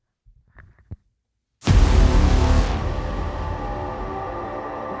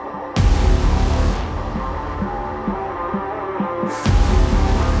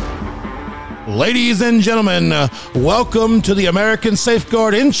Ladies and gentlemen, welcome to the American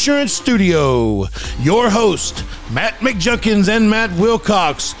Safeguard Insurance Studio. Your host, Matt McJunkins and Matt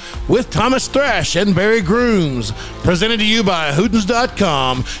Wilcox, with Thomas Thrash and Barry Grooms. Presented to you by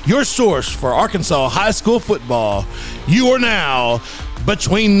Hootens.com, your source for Arkansas high school football. You are now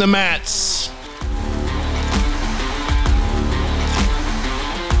Between the Mats.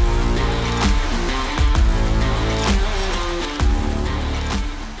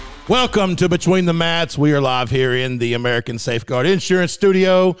 Welcome to Between the Mats. We are live here in the American Safeguard Insurance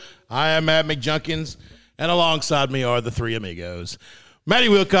Studio. I am Matt McJunkins, and alongside me are the three amigos. Matty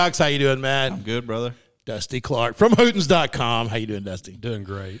Wilcox, how you doing, Matt? I'm good, brother. Dusty Clark from Hootens.com. How you doing, Dusty? Doing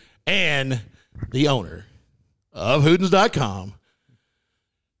great. And the owner of Hootens.com.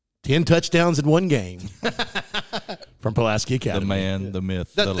 10 touchdowns in one game from Pulaski Academy. The man, the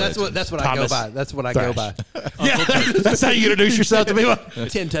myth, the That's legend. what I go by. That's what I go by. Yeah, that's how you introduce yourself to people.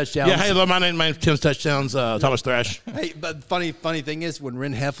 10 touchdowns. Yeah, hey, my name's 10 touchdowns, Thomas Thrash. Hey, but funny thing is, when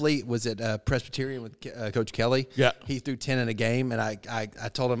Ren Heffley was at Presbyterian with Coach Kelly, yeah, he threw 10 in a game, and I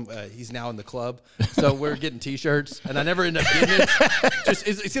told him he's now in the club, so we're getting T-shirts, and I never end up getting it. Just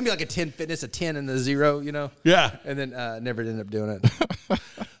it's gonna be like a 10 fitness, a 10 and a 0, you know? Yeah, and then never ended up doing it.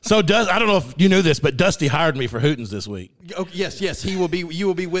 So I don't know if you knew this, but Dusty hired me for Hootens this week. Oh, yes, he will be. You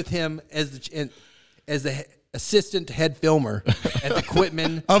will be with him as the assistant head filmer at the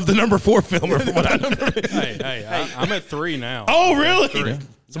Quitman of the number 4 filmer. From what I remember. Hey, I'm at 3 now. Oh, really?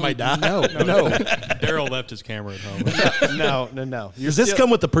 Somebody died? No. Daryl left his camera at home. No. Does this come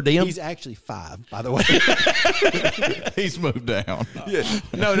with the per diem? He's actually 5, by the way. He's moved down. Yeah.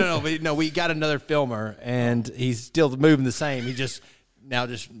 No. We got another filmer, and he's still moving the same. He just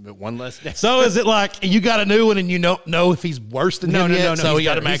one less day. So is it like you got a new one and you don't know if he's worse than him yet? No. So he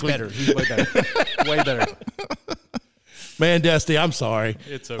better. automatically He's way better. Way better. Man, Dusty, I'm sorry.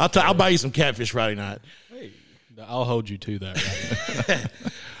 It's okay. I'll buy you some catfish Friday night. Hey, I'll hold you to that right now.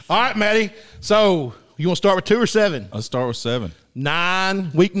 All right, Matty. So you want to start with 2 or 7? Let's start with 7.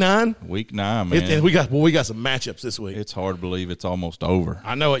 9, week 9. Week 9, man. And we got some matchups this week. It's hard to believe it's almost over.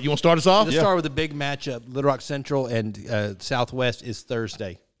 I know it. You want to start us off? Let's start with the big matchup. Little Rock Central and Southwest is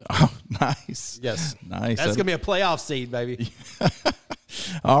Thursday. Oh, nice. Yes. Nice. That's going to be a playoff seed, baby.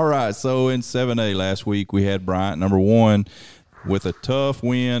 All right, so in 7A last week, we had Bryant, number 1, with a tough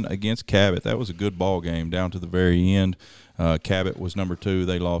win against Cabot. That was a good ball game down to the very end. Cabot was number 2.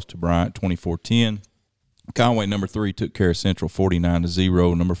 They lost to Bryant 24-10. Conway, number 3, took care of Central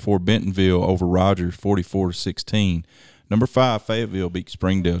 49-0. Number 4, Bentonville over Rogers 44-16. Number 5, Fayetteville beat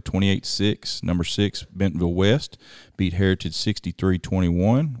Springdale 28-6. Number 6, Bentonville West beat Heritage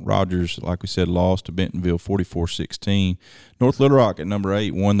 63-21. Rogers, like we said, lost to Bentonville 44-16. North Little Rock at number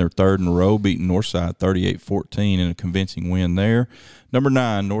 8 won their 3rd in a row, beating Northside 38-14 in a convincing win there. Number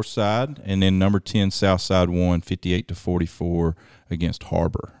 9, Northside, and then number 10, Southside won 58-44 against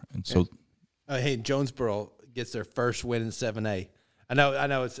Harbor. And so, hey, Jonesboro gets their first win in 7A. I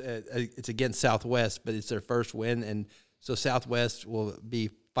know it's against Southwest, but it's their first win, and so Southwest will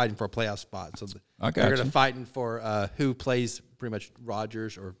be fighting for a playoff spot. So they're going to fighting for who plays pretty much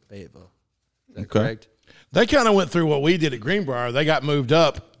Rogers or Fayetteville. Is that correct? They kind of went through what we did at Greenbrier. They got moved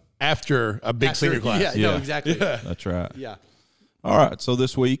up after a big senior class. Yeah, no, exactly. Yeah. That's right. Yeah. All right, so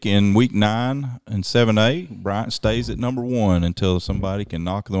this week in week 9 and 7A, Bryant stays at number 1 until somebody can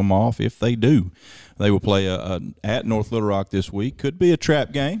knock them off. If they do, they will play at North Little Rock this week. Could be a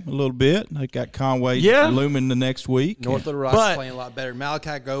trap game a little bit. They got Conway looming the next week. North Little Rock's playing a lot better.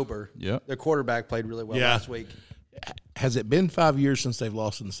 Malachi Gober, their quarterback, played really well last week. Has it been 5 years since they've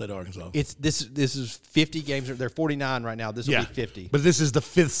lost in the state of Arkansas? This is 50 games. They're 49 right now. This will be 50. But this is the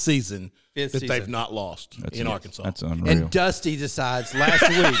 5th season they've not lost in Arkansas. That's unreal. And Dusty decides last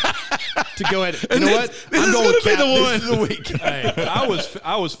week to go ahead. You know what? I'm going with Cap. This is the week. Hey,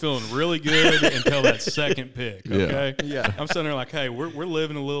 I was feeling really good until that second pick. Okay. Yeah. I'm sitting there like, hey, we're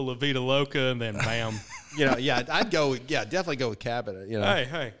living a little La Vida Loca, and then bam. I'd go. Definitely go with Cabot.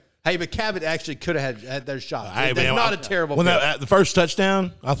 Hey, but Cabot actually could have had their shot. Hey, That's not a terrible pick. When the first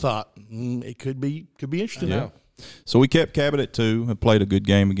touchdown, I thought it could be interesting. Yeah. So we kept Cabot at 2 and played a good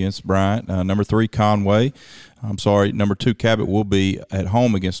game against Bryant. Number 3, Conway. Number 2, Cabot will be at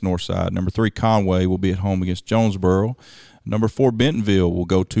home against Northside. Number 3, Conway will be at home against Jonesboro. Number 4, Bentonville will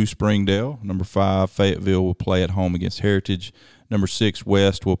go to Springdale. Number 5, Fayetteville will play at home against Heritage. Number 6,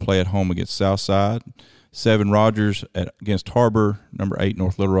 West will play at home against Southside. 7, Rogers against Harbor. Number 8,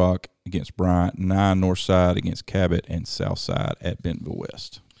 North Little Rock against Bryant. 9, Northside against Cabot. And Southside at Bentonville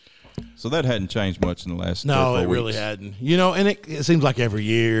West. So that hadn't changed much in the last 3 or 4 weeks. No, it really hadn't. And it seems like every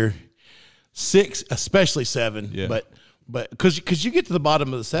year, 6, especially 7, but But because you get to the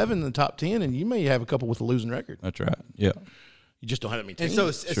bottom of the 7 in the top 10, and you may have a couple with a losing record. That's right. Yeah. You just don't have that many teams.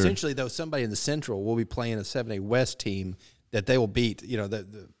 And so essentially, though, somebody in the Central will be playing a 7A West team that they will beat. You know,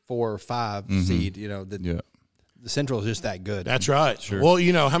 the 4 or 5 seed. You know, the Central is just that good. That's right. Sure. Well,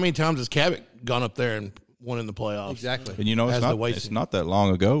 you know, how many times has Cabot gone up there and won in the playoffs? Exactly. And you know, it's not that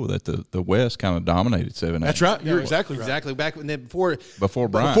long ago that the West kind of dominated 7A. That's right. You're exactly right. Exactly. Back when before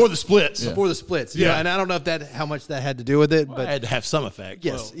Bryant. Before the splits. Before the splits. Yeah. Yeah. And I don't know if how much that had to do with it, But but it had to have some effect.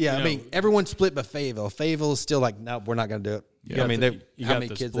 yes. I mean, everyone split but Fayetteville. Fayetteville is still like, no, we're not going to do it. Yeah. I mean, You how got many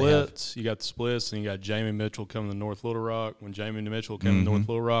the kids they have? splits. You got the splits, and you got Jamie Mitchell coming to North Little Rock. When Jamie Mitchell came to North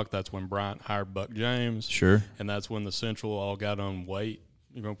Little Rock, that's when Bryant hired Buck James. Sure. And that's when the Central all got on weight,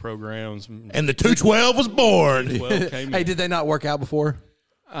 programs. And the 212 was born. 12 came Hey, in. did they not work out before?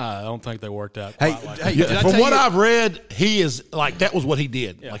 I don't think they worked out quite like that. did I From tell what you- I've read, he is like that was what he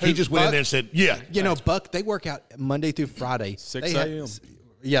did. Like he just went in Buck? there and said, "Yeah, You know, Buck, they work out Monday through Friday. 6 They have- a.m..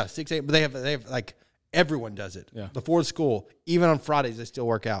 Yeah, 6 a.m. But they have like everyone does it. Yeah. Before school, even on Fridays, they still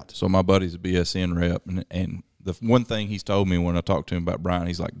work out. So my buddy's a BSN rep, and the one thing he's told me when I talked to him about Bryant,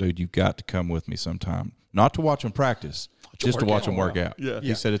 he's like, dude, you've got to come with me sometime. Not to watch him practice, just to watch him work out. Yeah.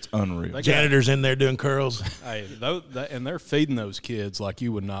 He said it's unreal. janitor's in there doing curls." Hey, and they're feeding those kids like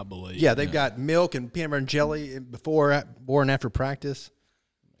you would not believe. Yeah, they've got milk and peanut butter and jelly before and after practice.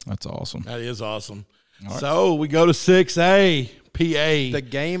 That's awesome. That is awesome. So we go to 6A, PA. The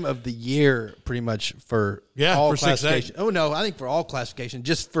game of the year, pretty much for Yeah, all for 6A. classification. Oh no, I think for all classification,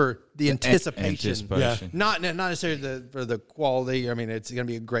 just for the anticipation. Anticipation. Not necessarily for the quality. I mean, it's going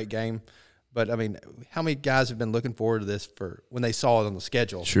to be a great game, but I mean, how many guys have been looking forward to this for when they saw it on the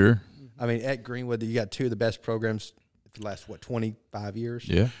schedule? Sure. I mean, at Greenwood, you got 2 of the best programs for the last 25 years.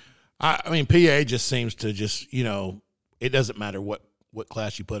 Yeah. I mean, PA just seems to just it doesn't matter what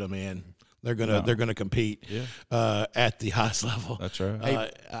class you put them in. They're gonna compete at the highest level. That's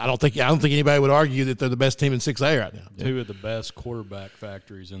right. I don't think anybody would argue that they're the best team in 6A right now. 2 of the best quarterback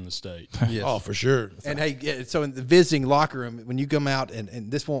factories in the state. Yes. Oh, for sure. And hey, yeah, so in the visiting locker room, when you come out,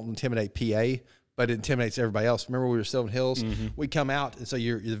 and this won't intimidate PA, but it intimidates everybody else. Remember, we were Sylvan Hills. We come out, and so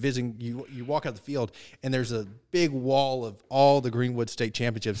you're visiting. You walk out the field, and there's a big wall of all the Greenwood State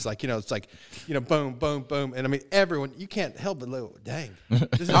championships. It's like boom, boom, boom, and I mean everyone. You can't help but look. Dang.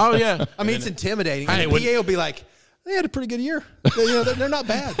 This is, Oh yeah. I mean, it's intimidating. Hey, And when- PA will be like, they had a pretty good year. They're not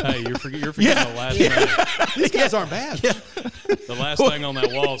bad. Hey, you're forgetting the last thing. These guys aren't bad. The last thing on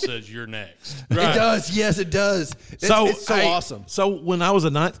that wall says you're next. It does. Yes, it does. It's so hey, awesome. So when I was a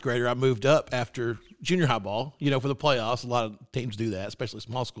 9th grader, I moved up after junior high ball, for the playoffs. A lot of teams do that, especially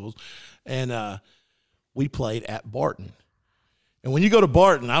small schools. And we played at Barton. And when you go to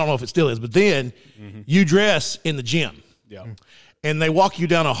Barton, I don't know if it still is, but then you dress in the gym. Yeah. And they walk you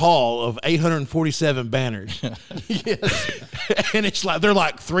down a hall of 847 banners. Yes. And it's like they're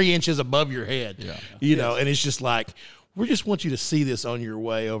like 3 inches above your head. Yeah. And it's just like, we just want you to see this on your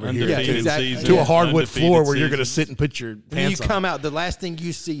way over here Undefeated exactly. season. to a hardwood Undefeated floor where you're season. going to sit and put your When you pants on. come out, the last thing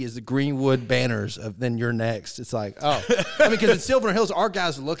you see is the Greenwood banners of then you're next. It's like, oh. I mean, because in Silver Hills, our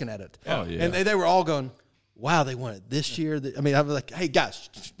guys are looking at it. Oh, yeah. And they were all going, wow, they won it this year. I mean, I was like, hey, guys,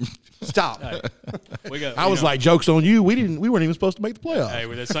 stop. I was like, joke's on you. We weren't even supposed to make the playoffs. Hey,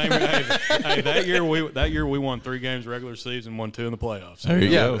 with the same. hey, that year we won 3 games regular season, won 2 in the playoffs. There you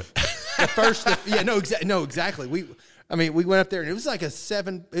go. Exactly. We went up there, and it was like it was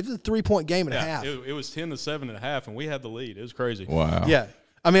a 3-point game and a half. It was 10-7 at half, and we had the lead. It was crazy. Wow. Yeah.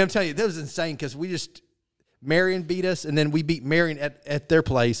 I mean, I'm telling you, that was insane because Marion beat us, and then we beat Marion at their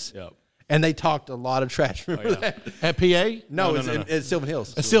place. Yep. And they talked a lot of trash. Remember that? At PA? No, No, it's no, no. at Sylvan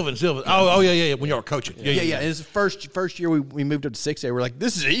Hills. Sylvan. Oh, yeah. When you were coaching. Yeah. And it's the first year we moved up to 6A. We're like,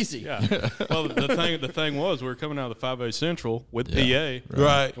 this is easy. Yeah. Well, the thing was, we were coming out of the 5A Central with PA,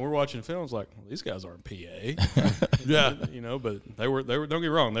 Right. and we're watching films like, well, these guys aren't PA. Yeah. But they were. Don't get me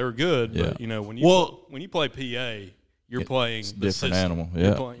wrong, they were good. Yeah. But when you play PA, you're playing the different system. animal, You're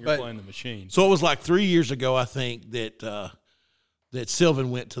yeah. playing But- the machine. So it was like 3 years ago, I think, that Sylvan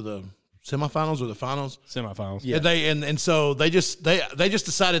went to the semifinals or the finals. Semifinals. Yeah. And so they just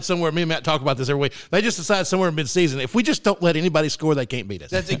decided somewhere. Me and Matt talk about this every week. They just decided somewhere in mid-season, if we just don't let anybody score, they can't beat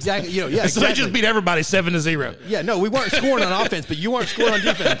us. That's exactly, So exactly. they just beat everybody 7-0. Yeah, no, we weren't scoring on offense, but you weren't scoring on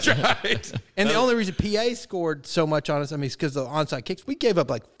defense. Right. And the only reason PA scored so much on us, is because of the onside kicks. We gave up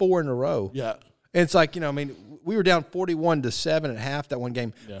like 4 in a row. Yeah. And it's like, we were down 41-7 at half that one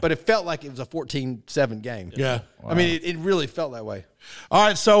game, but it felt like it was a 14-7 game. Yeah. I mean, it really felt that way. All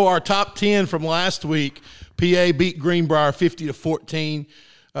right, so our top 10 from last week, PA beat Greenbrier 50-14.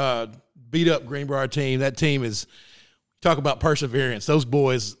 Beat up Greenbrier team. That team is, talk about perseverance. Those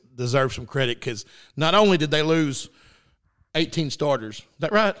boys deserve some credit because not only did they lose 18 starters. Is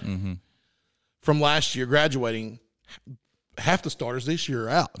that right? Mm-hmm. From last year graduating, half the starters this year are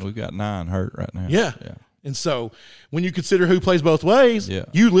out. We've got 9 hurt right now. Yeah. And so when you consider who plays both ways,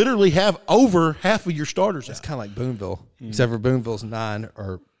 you literally have over half of your starters It's out. kind of like Boonville, except for Boonville's 9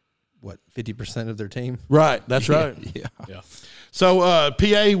 or 50% of their team. Right. That's right. Yeah. So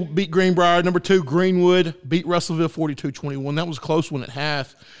PA beat Greenbrier. Number 2, Greenwood beat Russellville 42-21. That was a close one at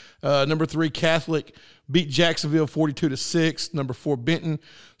half. Number 3, Catholic beat Jacksonville 42-6. Number 4, Benton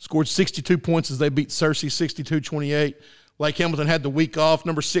scored 62 points as they beat Searcy 62-28. Lake Hamilton had the week off.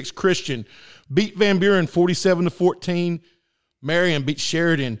 Number 6, Christian beat Van Buren 47-14. Marion beat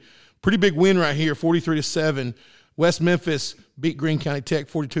Sheridan. Pretty big win right here, 43-7. West Memphis beat Greene County Tech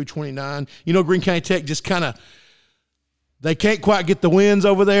 42-29. You know, Greene County Tech just kind of they can't quite get the wins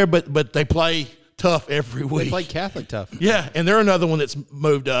over there, but they play tough every week. They play Catholic tough. Yeah, and they're another one that's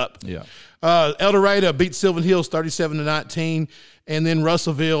moved up. Yeah. El Dorado beat Sylvan Hills 37-19, and then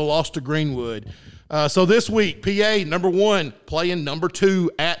Russellville lost to Greenwood. So this week, PA, number 1, playing number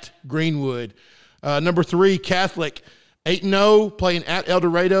 2 at Greenwood. Number 3, Catholic, 8-0, playing at El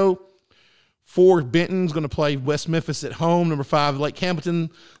Dorado. 4, Benton's going to play West Memphis at home. Number 5, Lake Hamilton,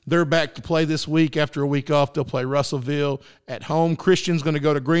 they're back to play this week. After a week off, they'll play Russellville at home. Christian's going to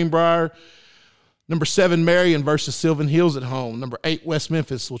go to Greenbrier. Number 7, Marion versus Sylvan Hills at home. Number 8, West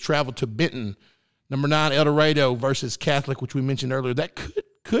Memphis will travel to Benton. Number 9, El Dorado versus Catholic, which we mentioned earlier. That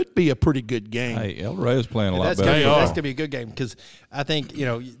could be a pretty good game. Hey, El Dorado's playing a lot better. They are. That's going to be a good game because I think,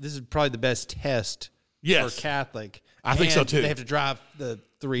 this is probably the best test for Catholic. I think so, too. They have to drive the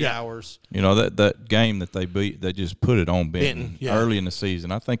 3 hours. You know, that game that they beat, they just put it on Benton early in the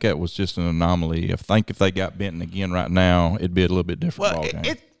season. I think that was just an anomaly. If they got Benton again right now, it'd be a little bit different ball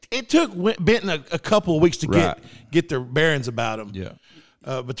game. It took Benton a couple of weeks to get their bearings about them. Yeah.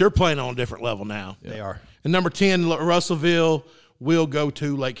 But they're playing on a different level now. They are. And number 10, Russellville will go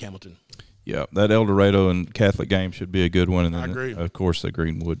to Lake Hamilton. Yeah, that El Dorado and Catholic game should be a good one. And then, I agree. Of course, the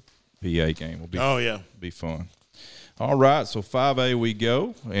Greenwood PA game will be be fun. All right, so 5A we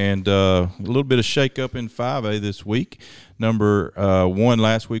go, and a little bit of shake-up in 5A this week. Number 1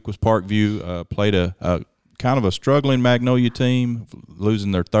 last week was Parkview, played a kind of a struggling Magnolia team,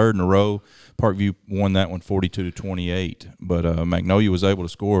 losing their 3rd in a row. Parkview won that one 42-28, but Magnolia was able to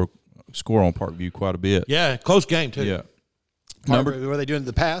score on Parkview quite a bit. Yeah, close game, too. Yeah. Were they doing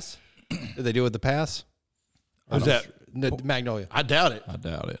the pass? Did they do it with the pass? Who's that? Magnolia. I doubt it. I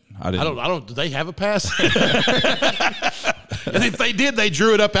doubt it. I don't. Do they have a pass? And if they did, they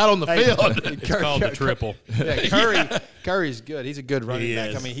drew it up out on the field. It's called the triple. Yeah, Curry's good. He's a good running back.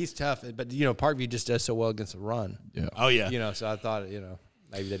 is. I mean, he's tough, but Parkview just does so well against the run. Yeah. Oh, yeah. So I thought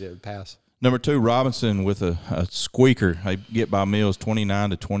maybe they did a pass. Number 2, Robinson with a squeaker. They get by Mills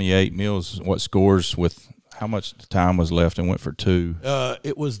 29-28. Mills scores with how much time was left and went for 2?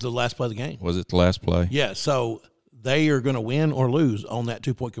 It was the last play of the game. Was it the last play? Yeah, so they are going to win or lose on that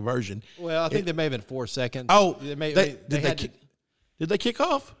 2-point conversion. Well, I think there may have been 4 seconds. Oh, did they kick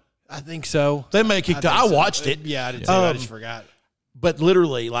off? I think so. They may have kicked off. I watched it. Yeah, I did too. I just forgot. But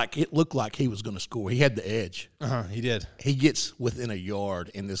literally, it looked like he was going to score. He had the edge. He did. He gets within a yard,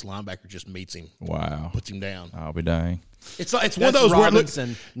 and this linebacker just meets him. Wow. Puts him down. I'll be dang. It's one of those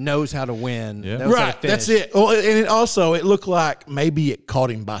Robinson knows how to win. Yeah. Knows how to right, finish. that's it. Well, and it looked like maybe it caught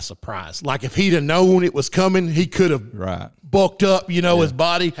him by surprise. Like if he'd have known it was coming, he could have bulked up, his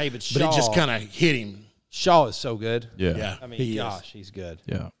body. Hey, but it just kind of hit him. Shaw is so good. Yeah. I mean, he's good.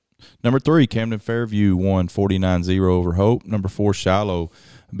 Yeah. Number 3, Camden Fairview won 49-0 over Hope. Number 4, Shiloh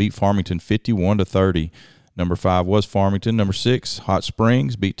beat Farmington 51-30. Number 5 was Farmington. Number 6, Hot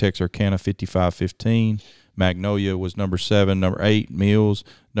Springs beat Texarkana 55-15. Magnolia was number 7. Number 8, Mills.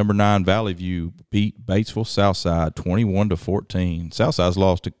 Number 9, Valley View beat Batesville Southside 21-14. Southside's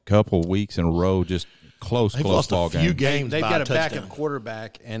lost a couple weeks in a row, just close ball game. Few games. They've got a touchdown. backup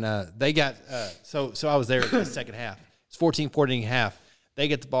quarterback, and they got so I was there in the second half. It's 14-14 half. They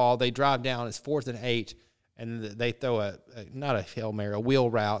get the ball. They drive down. It's 4th and 8, and they throw not a Hail Mary, a wheel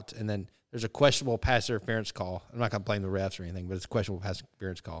route, and then there's a questionable pass interference call. I'm not going to blame the refs or anything, but it's a questionable pass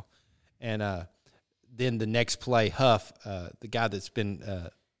interference call. And then the next play, Huff, the guy that's been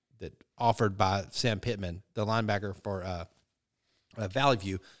that offered by Sam Pittman, the linebacker for Valley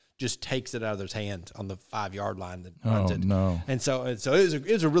View, just takes it out of their hands on the 5-yard line that runs it. No. And so it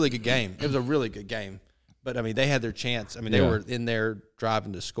was a really good game. It was a really good game. But, I mean, they had their chance. I mean, they were in there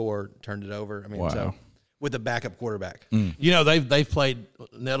driving to score, turned it over. I mean, so with a backup quarterback. They've played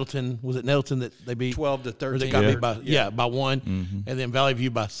Nettleton. Was it Nettleton that they beat 12-13? They got beat by 1, and then Valley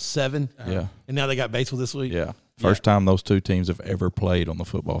View by 7. Yeah, and now they got Batesville this week. Yeah, first time those two teams have ever played on the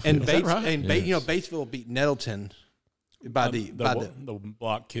football field. And Batesville beat Nettleton by the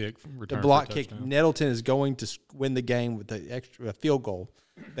block kick. The block kick. Nettleton is going to win the game with the extra field goal.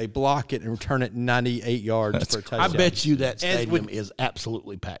 They block it and return it 98 yards for a touchdown. I bet you that stadium is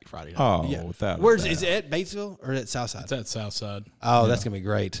absolutely packed Friday night. Oh, Yeah. without a Where's doubt. is it at Batesville or at Southside? It's at Southside. Oh, that's gonna be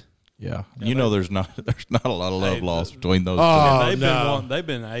great. Yeah, there's not a lot of love lost between those two. And they've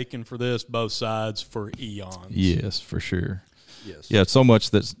been aching for this, both sides, for eons. Yes, for sure. Yes. Yeah, it's so much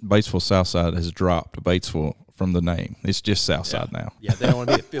that Batesville Southside has dropped Batesville from the name. It's just Southside now. Yeah, they don't want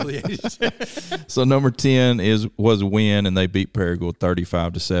to be affiliated. So number 10 was a win, and they beat Paragould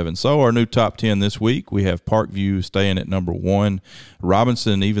 35-7. So our new top 10 this week, we have Parkview staying at number 1.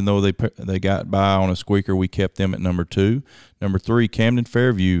 Robinson, even though they got by on a squeaker, we kept them at number 2. Number 3, Camden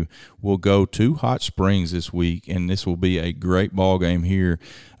Fairview will go to Hot Springs this week, and this will be a great ball game here.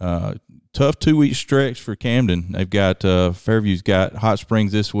 Tough 2-week stretch for Camden. They've got Fairview's got Hot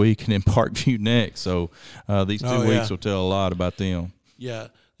Springs this week and then Parkview next. So these 2 weeks will tell a lot about them. Yeah,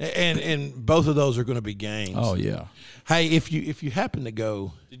 and both of those are going to be games. Oh yeah. Hey, if you happen to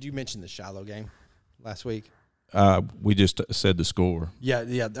go, Did you mention the Shiloh game last week? We just said the score.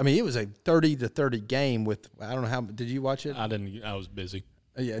 Yeah. I mean, it was a 30-30 game with I don't know how. Did you watch it? I didn't. I was busy.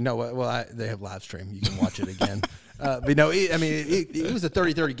 Yeah, no. Well, they have live stream. You can watch it again. But no, it was a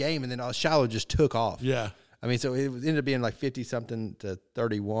 30-30 game, and then Shiloh just took off. yeah, I mean, so it ended up being like 50-something to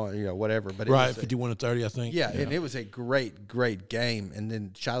 31, whatever. But it right, was 51-30, I think. yeah, and it was a great game. And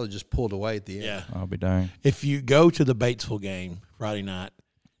then Shiloh just pulled away at the end. Yeah. I'll be dang. If you go to the Batesville game Friday night,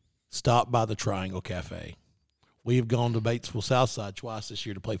 stop by the Triangle Cafe. We have gone to Batesville Southside twice this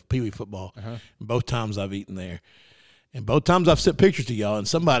year to play Pee Wee football. And both times I've eaten there. And both times I've sent pictures to y'all, and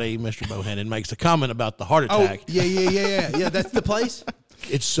somebody, Mr. Bohannon, makes a comment about the heart Oh, attack. yeah. That's the place.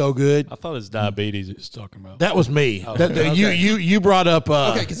 It's so good. I thought it's diabetes he was talking about. That was me. okay. You brought up.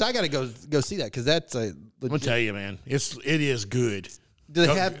 Okay, because I got to go see that because that's a. I'm gonna tell you, man, it is good. Do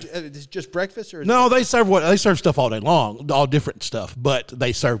they have just breakfast or? No, they serve they serve stuff all day long, all different stuff, but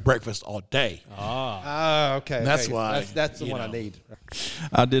they serve breakfast all day. Okay. That's okay. why, That's the you one I know. need.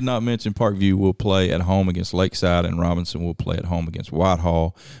 I did not mention Parkview will play at home against Lakeside, and Robinson will play at home against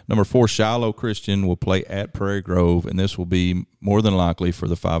Whitehall. Number 4, Shiloh Christian will play at Prairie Grove, and this will be more than likely for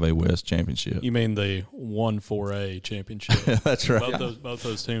the 5A West Championship. You mean the 1-4A championship? That's right. Both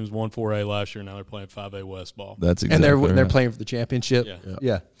those teams won 4A last year. Now they're playing 5A West ball. That's And exactly they're right. playing for the championship.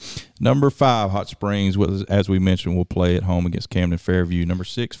 Yeah. Number 5, Hot Springs, as we mentioned, will play at home against Camden Fairview. Number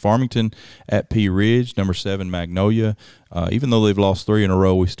 6, Farmington at Pea Ridge. Number 7, Magnolia. Even though they've lost 3 in a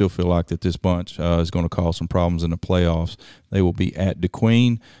row, we still feel like that this bunch is going to cause some problems in the playoffs. They will be at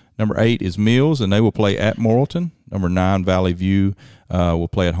DeQueen. Number 8 is Mills, and they will play at Morrilton. Number 9, Valley View, will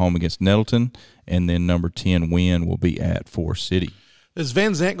play at home against Nettleton. And then number 10, Wynn, will be at Forest City. Is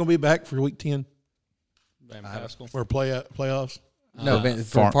Van Zant gonna be back for week 10 Van Pascal. or playoffs? No,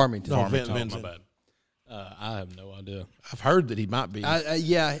 from Farmington. No, Oh, Van my Zant. bad. I have no idea. I've heard that he might be.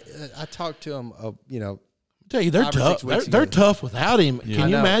 I talked to him. tell you, they're 5 or 6 tough. weeks They're ago. tough without him. I Can you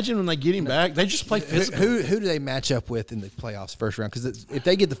know. imagine when they get him back? They just play physical. Who do they match up with in the playoffs first round? Because if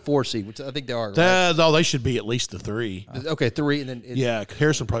they get the 4 seed, which I think they are, right? They should be at least the 3. Okay, 3, and then Yeah,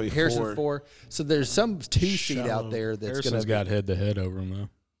 Harrison probably Harrison 4. 4. So there's some 2 seed out Shallow. there that's going Harrison's to got head-to-head over him, though.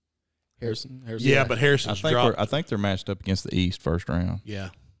 Harrison Yeah, but Harrison's dropped. I think they're matched up against the East first round. Yeah,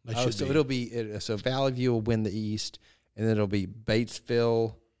 they Oh, should so be. it'll be so Valley View will win the East, and then it'll be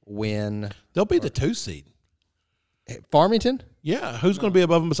Batesville, Wynn, They'll be the 2 seed. Farmington. Yeah, who's going to be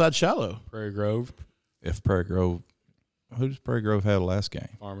above them besides Shallow? Prairie Grove, If Prairie Grove, who does Prairie Grove have last game?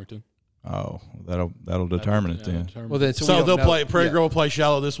 Farmington. Oh, that'll determine it then. Well, then So we don't they'll know. play Prairie Yeah. Grove will play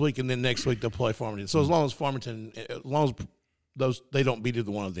Shallow this week, and then next week they'll play Farmington. So as long as those they don't beat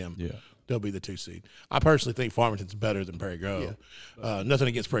either one of them, Yeah. they'll be the 2 seed. I personally think Farmington's better than Prairie Grove. Nothing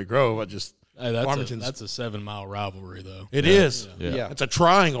against Prairie Grove. Hey, that's Farmington's a 7-mile rivalry, though. it is. Yeah. It's a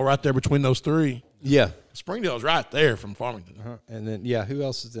triangle right there between those 3. Yeah. Springdale's right there from Farmington. And then who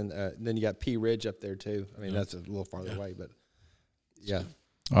else is in? Then you got Pea Ridge up there too. I mean, that's a little farther away, but yeah.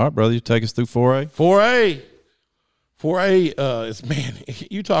 All right, brother, you take us through 4A. 4A is, man,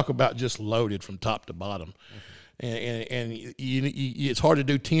 you talk about just loaded from top to bottom. And it's hard to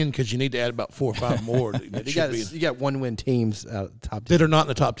do 10 because you need to add about 4 or 5 more. that You should got be- 1-win teams out of the top 10. that are not in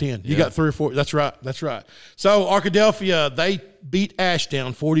the top 10. You got 3 or 4. That's right. So Arkadelphia, they beat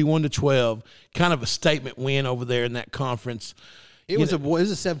Ashdown 41-12. Kind of a statement win over there in that conference. It was a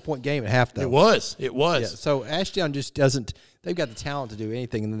 7-point game at half though. It was. Yeah, so Ashdown just doesn't. They've got the talent to do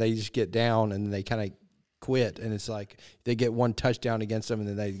anything, and then they just get down, and then they kind of quit. And it's like they get 1 touchdown against them, and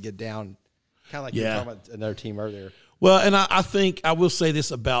then they get down. Kind of like you were talking about another team earlier. Well, and I think I will say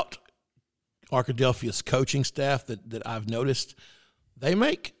this about Arkadelphia's coaching staff that I've noticed, they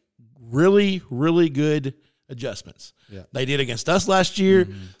make really, really good adjustments. Yeah. They did against us last year.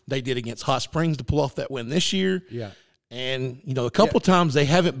 They did against Hot Springs to pull off that win this year. Yeah. And, a couple times they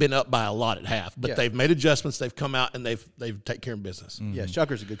haven't been up by a lot at half, but Yeah. they've made adjustments. They've come out and they've taken care of business. Yeah,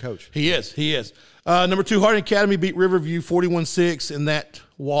 Shucker's a good coach. He is. Number 2, Harding Academy beat Riverview 41-6 in that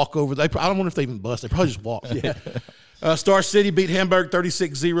walkover. I don't wonder if they even bust. They probably just walked. Star City beat Hamburg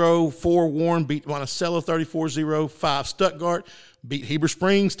 36-0. 4 Warren beat Monticello 34-0. 5 Stuttgart beat Heber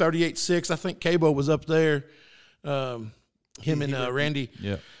Springs 38-6. I think Cabo was up there. Him and Randy.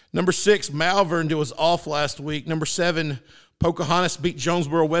 Yeah. Number 6, Malvern was off last week. Number 7, Pocahontas beat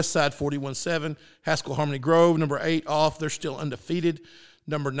Jonesboro Westside 41-7. Haskell Harmony Grove, number 8, off. They're still undefeated.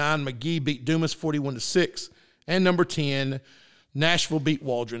 Number 9, McGee beat Dumas 41-6. And number 10, Nashville beat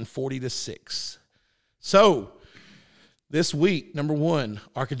Waldron 40-6. So, this week, number 1,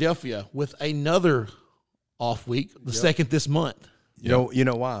 Arkadelphia with another off week, the second this month. You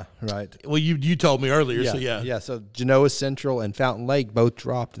know why, right? Well, you told me earlier, so yeah. Yeah, so Genoa Central and Fountain Lake both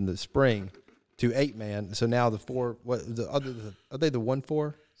dropped in the spring to 8-man. So now the 4, are they the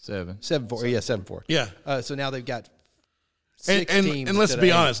 1-4? 7. 7-4, yeah, 7-4. Yeah. So now they've got And, 6 teams. and let's instead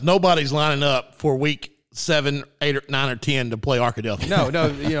be of 8. honest, nobody's lining up for week 7, 8, or 9, or 10 to play Arkadelphia.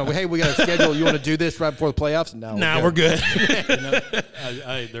 No, hey, we got a schedule. You want to do this right before the playoffs? No, We're good.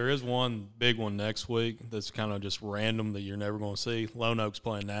 Hey, there is one big one next week that's kind of just random that you're never going to see. Lone Oak's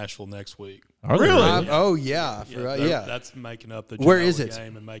playing Nashville next week. Are they Really? Oh yeah, That's making up the Where Genoa is it?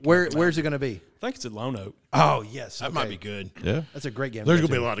 game and making Where's it going to be? I think it's at Lone Oak. Oh yes, That might be good. Yeah. That's a great game. There's going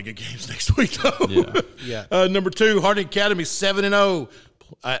to be a lot of good games next week, though. Yeah. Yeah. Number 2, Harding Academy 7-0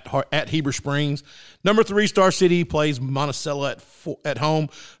 at Heber Springs. Number 3, Star City plays Monticello at home.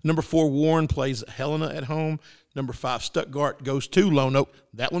 Number 4, Warren plays Helena at home. Number 5, Stuttgart goes to Lone Oak.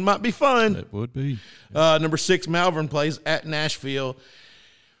 That one might be fun. It would be. Number 6, Malvern plays at Nashville.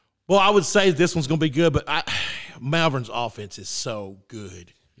 Well, I would say this one's going to be good, but Malvern's offense is so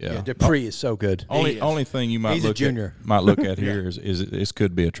good. Yeah. Yeah, Dupree is so good. Only thing you might He's a look junior. at here is this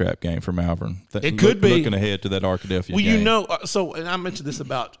could be a trap game for Malvern. It could be. Looking ahead to that Arkadelphia Well, game. and I mentioned this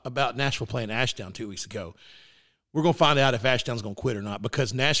about Nashville playing Ashdown 2 weeks ago. We're going to find out if Ashdown's going to quit or not,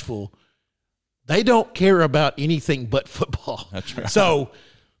 because Nashville, they don't care about anything but football. That's right. So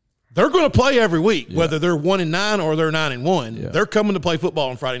they're going to play every week, whether they're 1-9 or they're 9-1. Yeah. They're coming to play football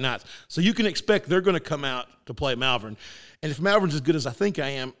on Friday nights. So you can expect they're going to come out to play Malvern. And if Malvern's as good as I think I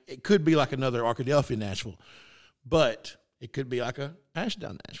am, it could be like another Arkadelphia Nashville. But it could be like a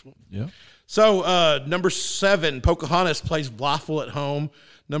Ashdown Nashville. Yeah. So, number 7, Pocahontas plays Blytheville at home.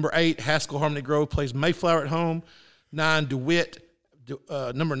 Number 8, Haskell Harmony Grove plays Mayflower at home. 9,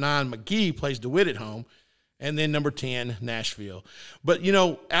 number 9, McGee plays DeWitt at home. And then number 10, Nashville. But,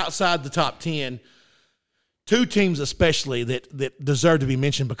 outside the top 10, 2 teams especially that deserve to be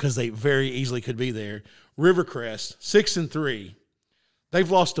mentioned because they very easily could be there. Rivercrest, 6-3.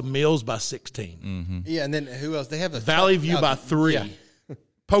 They've lost to Mills by 16. Mm-hmm. Yeah, and then who else? They have a Valley View by 3. Yeah.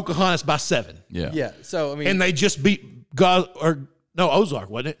 Pocahontas by 7. Yeah. Yeah. So I mean, And they just beat Ozark,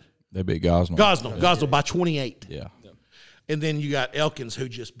 wasn't it? They beat Gosnell. Gosnell by 28. Yeah. And then you got Elkins, who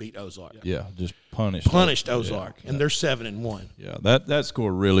just beat Ozark. Yeah. Just punished Ozark, and they're 7-1. Yeah. That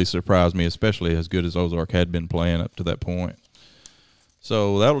score really surprised me, especially as good as Ozark had been playing up to that point.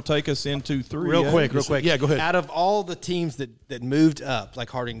 So that'll take us into 3. real quick. Yeah, go ahead. Out of all the teams that moved up, like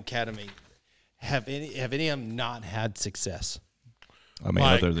Harding Academy, have any of them not had success? I mean,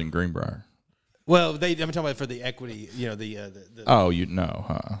 Like- other than Greenbrier. Well, I'm talking about for the equity. The Oh, you know,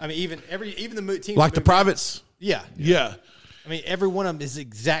 huh? I mean, even the teams Like that the moved privates? up, yeah. Yeah. I mean, every one of them is the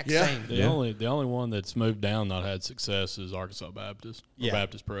exact Yeah. same. The only one that's moved down not had success is Arkansas Baptist or Yeah.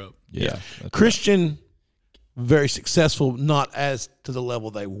 Baptist Prep. Yeah. that's Christian, very successful, not as to the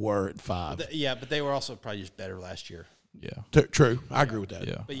level they were at 5. Yeah, but they were also probably just better last year. right. Yeah. True. I agree with that.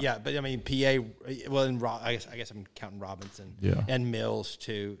 Yeah. But I mean, PA. Well, and I guess I'm counting Robinson. Yeah. And Mills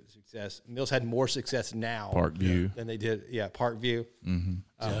too. Success. Mills had more success now. Parkview. Than they did. Yeah, Parkview.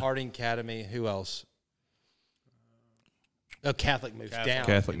 Mm-hmm. Harding Academy. Who else? Oh, Catholic moved down.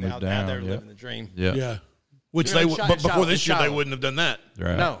 Catholic now, moved Now down, they're yeah. living the dream. Yeah. Yeah. Which You know, they would, but before this year, they Shiloh. wouldn't have done that.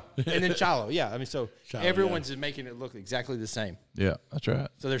 Right. No, and then Shiloh. Yeah, I mean, so Shiloh, everyone's just making it look exactly the same. Yeah. That's right.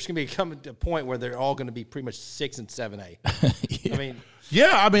 So there's going to be coming to a point where they're all going to be pretty much 6 and 7A. I mean,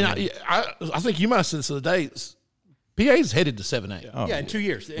 Yeah, I mean, I think you might have said this the other day. PA's headed to 7A. Oh, in 2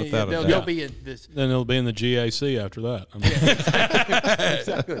 years, Without a they'll doubt. be in this. Then it'll be in the GAC after that. I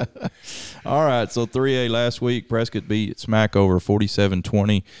mean, All right, so 3A last week, Prescott beat Smackover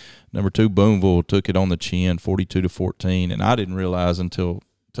 47-20. Number 2, Boonville took it on the chin, 42-14. And I didn't realize until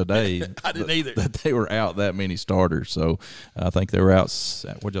today I didn't either. that they were out that many starters. So I think they were out.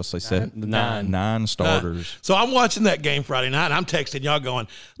 What'd y'all say? Nine starters. So I'm watching that game Friday night, and I'm texting y'all going,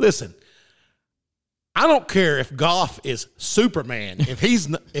 listen, I don't care if Goff is Superman. If he's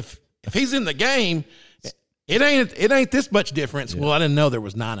in the game, it ain't this much difference. Yeah. Well, I didn't know there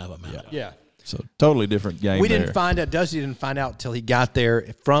was 9 of them out. Yeah. So totally different game. We didn't find out. Dusty didn't find out until he got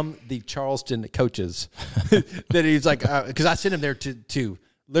there from the Charleston coaches that he's like, because I sent him there to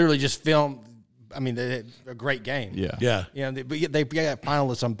literally just film. I mean, they had a great game. Yeah. Yeah. You know, they got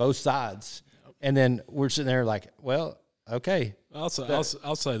finalists on both sides, and then we're sitting there like, well, okay. I'll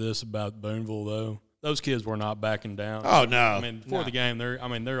say this about Boonville though. Those kids were not backing down. Oh no! I mean, before the game, they're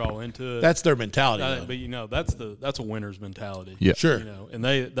all into it. That's their mentality. But you know, that's a winner's mentality. Yeah, sure. You know, and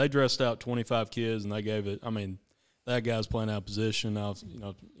they dressed out 25 kids, and they gave it. I mean, that guy's playing out of position.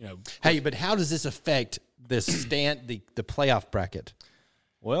 You know. Hey, but how does this affect the playoff bracket?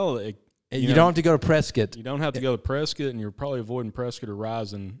 Well, you don't have to go to Prescott. You don't have to go to Prescott, and you're probably avoiding Prescott or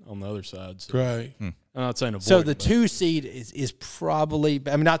Rising on the other side. So. Right. I'm not saying avoid. So the 2 seed is probably.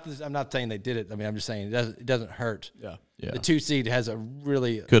 I mean, I'm not saying they did it. I mean, I'm just saying it doesn't hurt. Yeah. The 2 seed has a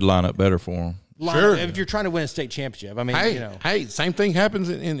really could line up better for them. Sure. If you're trying to win a state championship, I mean, hey, same thing happens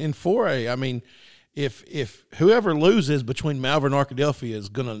in 4A. I mean, if whoever loses between Malvern and Arkadelphia is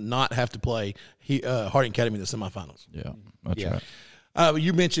going to not have to play Harding Academy in the semifinals. Yeah, that's right.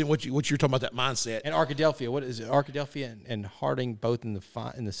 You mentioned what you're talking about, that mindset. And Arkadelphia, what is it? Arkadelphia and Harding both in the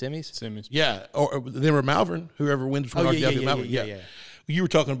semis? Semis. Yeah, or they were Malvern. Whoever wins between Arkadelphia and Malvern. Yeah. You were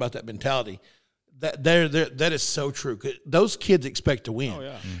talking about that mentality. That is so true. Those kids expect to win. Oh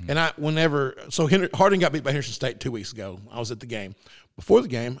yeah. Mm-hmm. And Harding got beat by Henderson State 2 weeks ago. I was at the game. Before the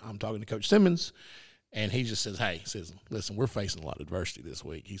game, I'm talking to Coach Simmons, and he just says, listen, we're facing a lot of adversity this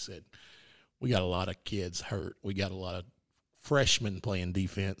week. He said, we got a lot of kids hurt. We got a lot of freshmen playing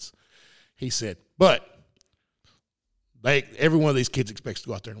defense. He said, but every one of these kids expects to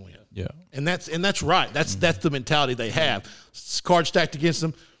go out there and win. Yeah. And that's right. That's the mentality they have. Cards stacked against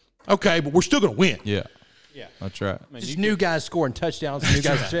them. Okay, but we're still going to win. Yeah. Yeah. That's right. I mean, just new guys scoring touchdowns, new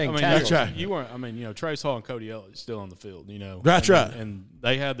guys taking tackles. That's right. You weren't. I mean, Trace Hall and Cody Elliott still on the field. You know, That's right. And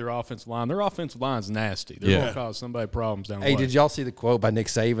they had their offensive line. Their offensive line's nasty. They're going to cause somebody problems down the way. Hey, did y'all see the quote by Nick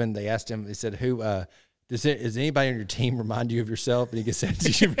Saban? They asked him. They said, "Who does anybody on your team remind you of yourself?" And he said,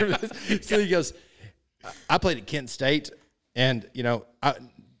 "Do you remember this?" So he goes, "I played at Kent State, and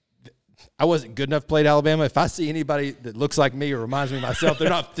I wasn't good enough to play at Alabama. If I see anybody that looks like me or reminds me of myself, they're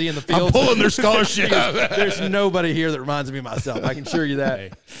not seeing the field. I'm pulling their scholarship. There's nobody here that reminds me of myself. I can assure you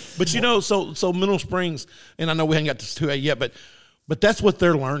that." But so Mineral Springs, and I know we haven't got to 2A yet, but that's what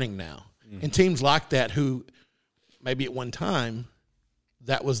they're learning now. Mm-hmm. And teams like that who maybe at one time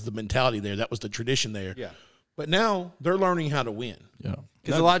that was the mentality there, that was the tradition there. Yeah. But now they're learning how to win. Yeah.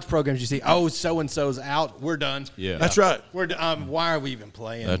 Because a lot of programs you see, so-and-so's out, we're done. Yeah. That's right. Why are we even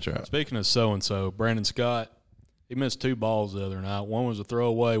playing? That's right. Speaking of so-and-so, Brandon Scott, he missed 2 balls the other night. One was a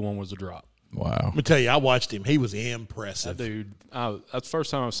throwaway, one was a drop. Wow. Let me tell you, I watched him. He was impressive. That dude, that's the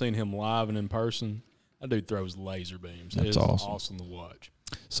first time I've seen him live and in person. That dude throws laser beams. That's it's awesome to watch.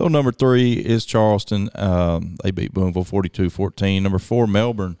 So number 3 is Charleston. They beat Boonville 42-14. Number 4,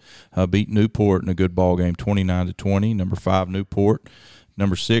 Melbourne beat Newport in a good ball game, 29-20. Number 5, Newport.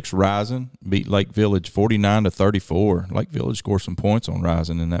 Number 6, Rising beat Lake Village 49-34. Lake Village scored some points on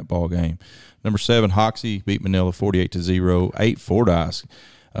Rising in that ball game. Number 7, Hoxie beat Manila 48-0. 8, Fordyce.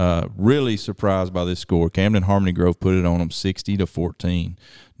 Really surprised by this score. Camden Harmony Grove put it on them 60-14.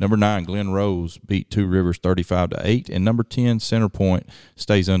 Number 9, Glen Rose beat Two Rivers 35-8. And number 10, Center Point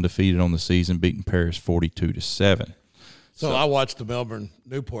stays undefeated on the season, beating Paris 42-7. So I watched the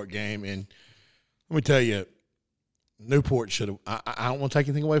Melbourne-Newport game, and let me tell you, Newport should have – I don't want to take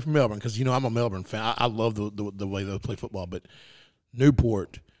anything away from Melbourne because, I'm a Melbourne fan. I love the way they play football. But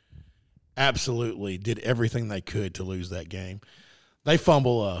Newport absolutely did everything they could to lose that game. They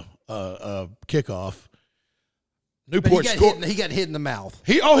fumble a kickoff. Newport scored. He got hit in the mouth.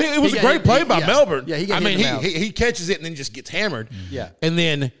 It was a great play by Melbourne. Yeah, he got hit in the mouth. He catches it and then just gets hammered. Yeah. And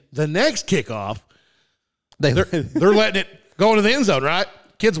then the next kickoff, they're letting it go into the end zone, right?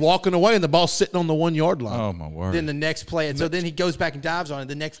 Kid's walking away and the ball's sitting on the 1 yard line. Oh, my word. Then the next play, so then he goes back and dives on it.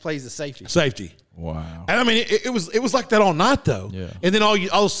 The next play is the safety. Wow. And I mean, it was like that all night though. Yeah. And then all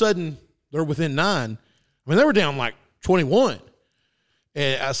of a sudden they're within 9. I mean, they were down like 21.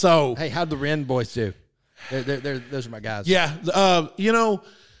 And so hey, how'd the Wren boys do? Those are my guys. Yeah,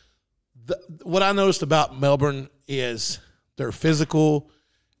 what I noticed about Melbourne is they're physical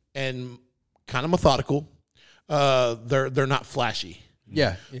and kind of methodical. They're not flashy.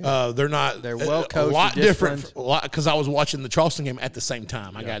 Yeah. They're not. They're well coached, A lot disciplined. different. Because I was watching the Charleston game at the same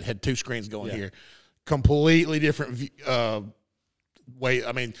time. I had two screens going here. Completely different way.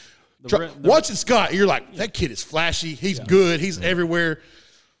 I mean, watching Scott, you're like, that kid is flashy. He's good. He's everywhere.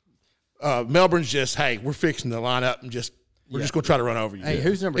 Melbourne's just, hey, we're fixing the lineup and we're just going to try to run over you. Hey,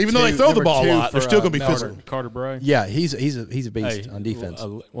 who's number Even two? though they throw the Number ball a two lot, they're for, still going to be Melbourne. physical. Carter Bray. Yeah, he's a beast on defense.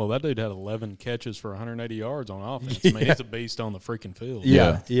 Well, that dude had 11 catches for 180 yards on offense. I mean, he's a beast on the freaking field.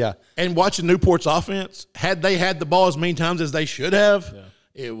 Yeah. And watching Newport's offense, had they had the ball as many times as they should have,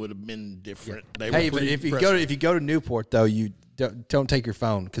 it would have been different. They were Hey, but pretty if you impressive. go to Newport though, you don't take your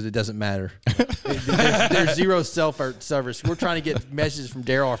phone because it doesn't matter. there's zero cell service. We're trying to get messages from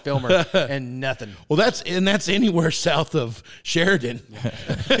Daryl, our filmer, and nothing. Well, that's anywhere south of Sheridan.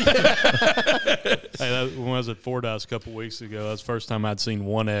 Hey, when I was at Fordyce a couple weeks ago, that was the first time I'd seen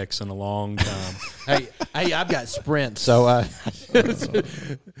 1X in a long time. hey, I've got Sprint, so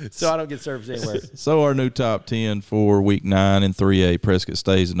so I don't get service anywhere. So our new top 10 for Week 9 in 3A, Prescott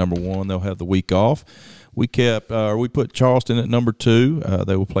stays at number 1. They'll have the week off. We put Charleston at number 2.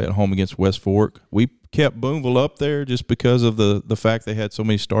 They will play at home against West Fork. We kept Boonville up there just because of the fact they had so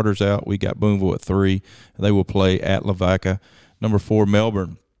many starters out. We got Boonville at 3. They will play at Lavaca. Number 4,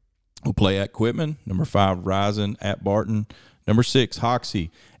 Melbourne will play at Quitman. Number 5, Rising at Barton. Number 6,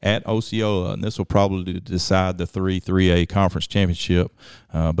 Hoxie at Osceola, and this will probably decide the 3A conference championship.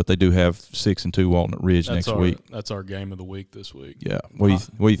 But they do have 6 and 2 Walnut Ridge next week. That's our game of the week this week. Yeah, what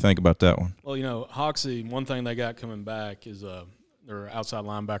do you think about that one? Well, Hoxie, one thing they got coming back is their outside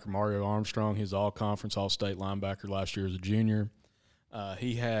linebacker Mario Armstrong. He's all-conference, all-state linebacker last year as a junior.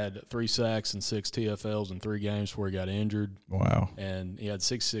 He had 3 sacks and 6 TFLs in 3 games before he got injured. Wow. And he had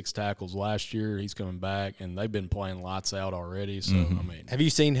 66 tackles last year. He's coming back, and they've been playing lights out already. So, I mean. Have you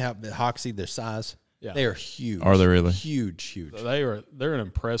seen how Hoxie, their size? Yeah. They are huge. Are they really? Huge. They're an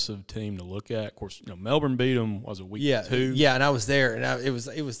impressive team to look at. Of course, Melbourne beat them, was it week 2? Yeah, and I was there, and it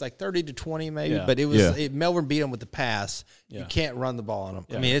was like 30-20 maybe, but it was Melbourne beat them with the pass. Yeah. You can't run the ball on them.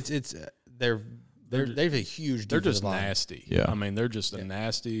 Yeah. I mean, they're a huge. They're just defensive line. nasty. Yeah. I mean, they're just a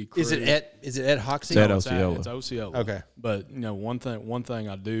nasty crew. Is it at Hoxie? It's at No, Osceola. It's Osceola. Okay. But one thing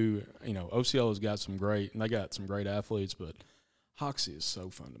I do, Osceola's got some great athletes, but Hoxie is so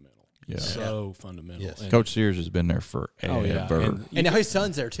fundamental. Yeah. So fundamental. Yes. And, Coach Sears has been there forever. oh yeah. And now his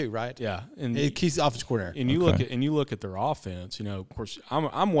son's there too, right? Yeah. And He's offensive coordinator. and you look at their offense. Of course, I'm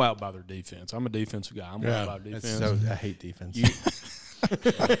wowed by their defense. I'm a defensive guy. I'm wowed by defense. I hate defense.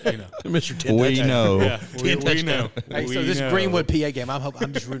 Mr. 10 We know. Yeah, we know. Hey, so We this know. Greenwood PA game,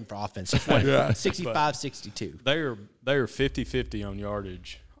 I'm just rooting for offense. Just won 65-62. They are 50-50 on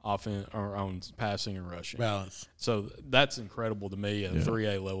yardage, offense or on passing and rushing. balance. So that's incredible to me at a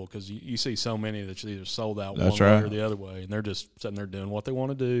 3A level because you see so many that's either sold out That's one way right. or the other way, and they're just sitting there doing what they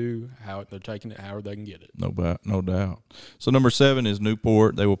want to do, how they're taking it, however they can get it. No doubt. So number 7 is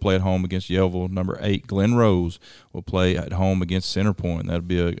Newport. They will play at home against Yellville. Number 8, Glen Rose will play at home against Centerpoint. That'll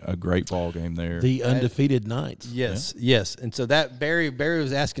be a great ball game there. The undefeated Knights. Yes. And so that Barry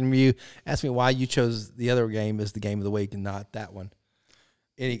was asking me why you chose the other game as the game of the week and not that one.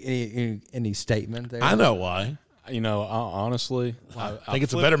 Any statement there? I know why. Honestly, I think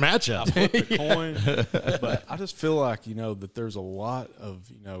it's a better matchup. I flipped the coin, but I just feel like that there's a lot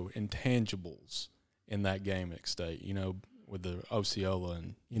of intangibles in that game at State. With the Osceola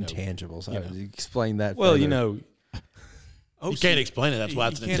and Intangibles. Explain that. Well, further. You can't explain it. That's why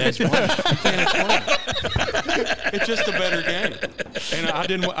it's an You can't intangible. explain it. It's just a better game, and I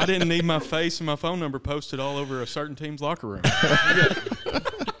didn't need my face and my phone number posted all over a certain team's locker room.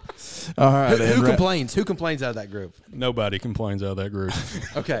 All right. Who complains? Who complains out of that group? Nobody complains out of that group.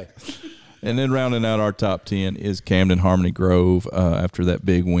 Okay. And then rounding out our top 10 is Camden Harmony Grove after that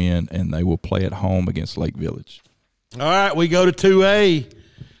big win, and they will play at home against Lake Village. All right, we go to 2A.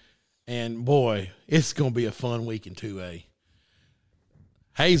 And, boy, it's going to be a fun week in 2A.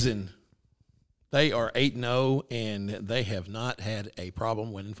 Hazen, they are 8-0, and they have not had a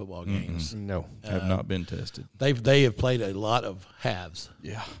problem winning football games. No. Have not been tested. They have played a lot of halves.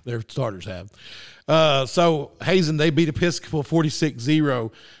 Yeah. Their starters have. So, Hazen, they beat Episcopal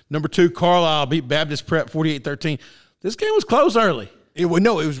 46-0. Number 2, Carlisle beat Baptist Prep 48-13. This game was close early. It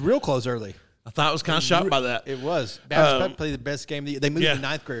was real close early. I thought I was kind of shocked by that. It was. Baptist Prep played the best game. They moved the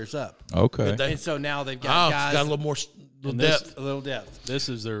ninth graders up. Okay. They- And so now they've got guys. got a little more And depth. a little depth. This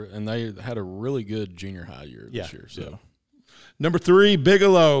is and they had a really good junior high year this year. So. Number 3,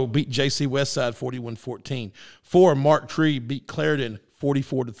 Bigelow beat JC Westside 41-14. 4, Mark Tree beat Clarendon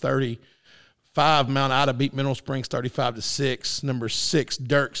 44-30. 5, Mount Ida beat Mineral Springs 35-6. Number 6,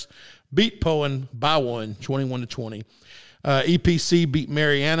 Dirks beat Poen by 1, 21-20. EPC beat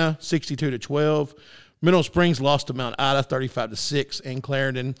Mariana 62-12. Mineral Springs lost to Mount Ida 35-6, and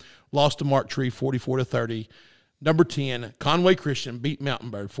Clarendon lost to Mark Tree 44-30. Number 10, Conway Christian beat Mountain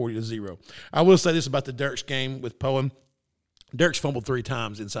Bird 40-0. I will say this about the Dirks game with Poen. Dirks fumbled 3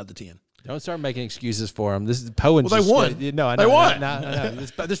 times inside the 10. Don't start making excuses for them. This is Poen. Well, they won. No, I know. They won.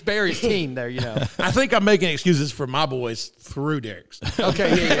 No. This Barry's team there, you know. I think I'm making excuses for my boys through Dirks.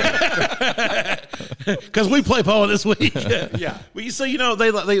 Okay, yeah. Because we play Poen this week. Yeah. Well, you see, you know,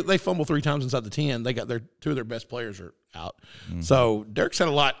 they fumble 3 times inside the 10. They got 2 of their best players are out. So Dirks had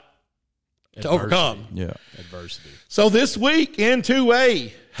a lot to overcome. Yeah. Adversity. So this week in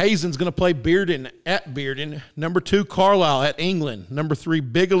 2A, Hazen's going to play Bearden at Bearden. Number 2, Carlisle at England. Number 3,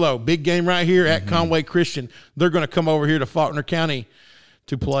 Bigelow. Big game right here at Conway Christian. They're going to come over here to Faulkner County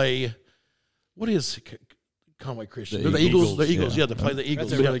to play. What is Conway Christian? They're the Eagles. The Eagles, yeah. They play the Eagles.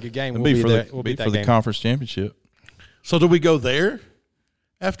 That's a really good game. It'll We'll be be for there. the, We'll be beat that for the game. conference championship. So do we go there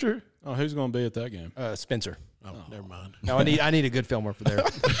after? Oh, who's going to be at that game? Spencer. Oh, never mind. No, I need a good filmer for there.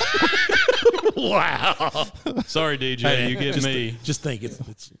 Wow. Sorry, DJ. You get me. Just think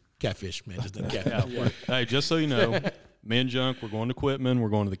it's catfish, man. Just catfish. Hey, just so you know, me and Junk, we're going to Quitman. We're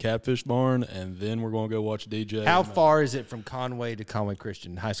going to the Catfish Barn, and then we're going to go watch DJ. How far is it from Conway to Conway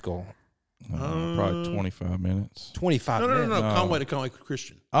Christian High School? Probably 25 minutes. 25 No, minutes. Conway to Conway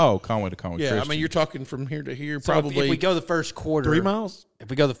Christian. Oh, Conway to Conway Yeah, Christian. I mean, you're talking from here to here, So probably if we go the first quarter, 3 miles. If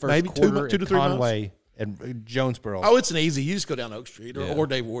we go the first Maybe two quarter to at 3 miles. Conway and Jonesboro. Oh, it's an easy. You just go down Oak Street or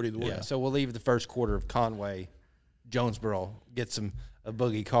Dave Ward, either way. Yeah, so we'll leave the first quarter of Conway, Jonesboro, get a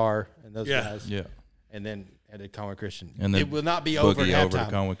boogie car and those guys. Yeah. And then head to Conway Christian. And then it will not be over at boogie over to halftime.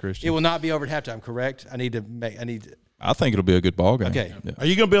 Conway Christian. It will not be over at halftime, correct? I think it'll be a good ball game. Okay. Yeah. Are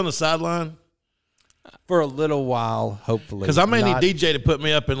you going to be on the sideline? for a little while, hopefully. Because I may Not- need DJ to put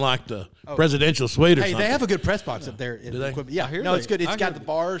me up in like the presidential suite or Hey, something. they have a good press box up there. Do they? Yeah, hear no, they- it's good. It's I got hear- the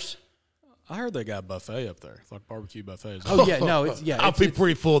bars. I heard they got a buffet up there, like barbecue buffets. Oh yeah, no, it's I'll it's- be it's-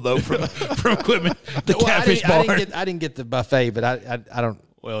 pretty full though from equipment. The well, catfish I bar. didn't get the buffet, but I don't.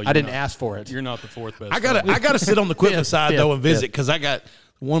 Well, I you're didn't not- ask for it. You're not the fourth best. I gotta sit on the equipment side though and yeah. visit because I got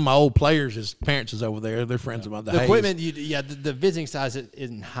one of my old players. His parents is over there. They're friends of mine. The equipment, the visiting size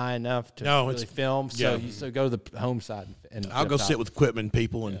isn't high enough to No, really it's- film. So yeah. so go to the home side and I'll go sit with equipment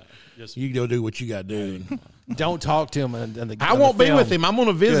people and Just- you go do what you got to do. Don't talk to him. And I won't be with him. I'm going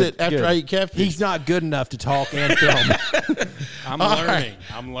to visit Good, after good. I eat catfish. He's not good enough to talk and film. I'm learning.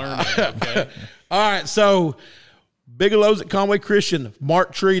 I'm learning. Okay. All right, so Bigelow's at Conway Christian.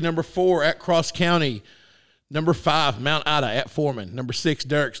 Mark Tree, number 4 at Cross County. Number 5, Mount Ida at Foreman. Number 6,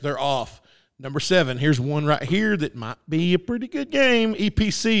 Dirks. They're off. Number 7, here's one right here that might be a pretty good game.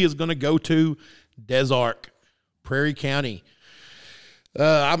 EPC is going to go to Des Arc, Prairie County.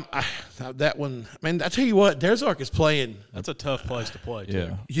 That one, man, I tell you what, Des Arc is playing. That's a tough place to play,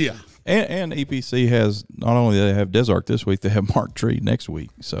 too. Yeah. Yeah, And EPC has not only do they have Des Arc this week, they have Mark Tree next week.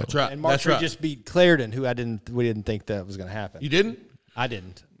 So that's right. And Mark That's Tree right. just beat Clarendon, who we didn't think that was going to happen. You didn't? I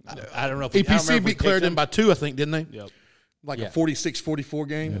didn't. I don't know if I don't remember EPC if we beat picked Clarendon them. by 2, I think, didn't they? Yep. Like Yeah. a 46-44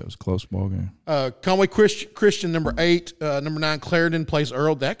 game. yeah, it was a close ball game. Conway Christian, number 8. Number 9, Clarendon plays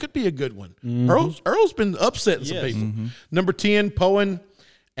Earl. That could be a good one. Earl's been upsetting some Yes. people. Number 10, Poen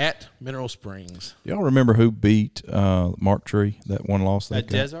at Mineral Springs. Y'all remember who beat Mark Tree? That one loss they At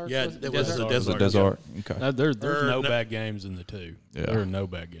got? Des Arc? Yeah, Was it? it was Des the Arc? Des Was it Arc. Des Arc? Okay. No, there's no no- bad games in the two. Yeah. There are no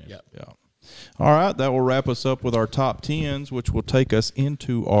bad games. Yeah. Yeah. All right, that will wrap us up with our top 10s, which will take us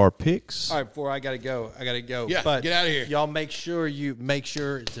into our picks. All right, before I gotta go. Yeah, but get outta here. Y'all make sure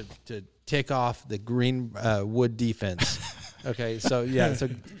to tick off the Greenwood defense. Okay, so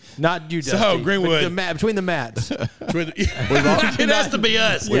not you, Dusty. So, but Greenwood. between the mats. It has to be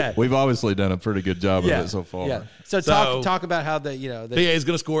us. Yeah. We've obviously done a pretty good job of it so far. Yeah. So So- talk about how the PA is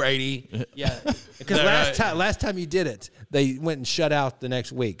going to score 80. yeah, because No, last time you did it, they went and shut out the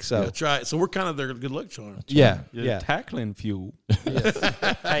next week. So That's right. So we're kind of their good luck charm. yeah. Tackling fuel.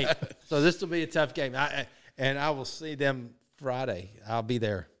 Hey, so this will be a tough game. I will see them Friday. I'll be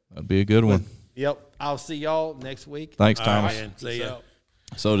there. That'd be a good one. Yep. I'll see y'all next week. Thanks, All Thomas. right, man. See ya.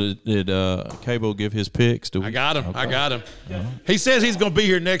 So did Cable give his picks? Do we? I got him. Okay. I got him. He says he's going to be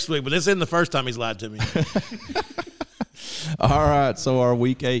here next week, but this isn't the first time he's lied to me. All right, so our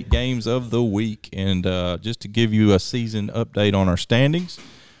Week 8 games of the week. And just to give you a season update on our standings,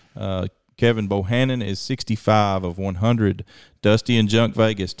 Kevin Bohannon is 65 of 100. Dusty and Junk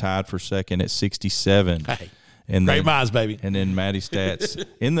Vegas tied for second at 67. Hey, And great then, minds, baby. and then Matty Stats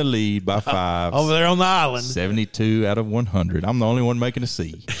in the lead by 5. Over there on the island. 72 out of 100. I'm the only one making a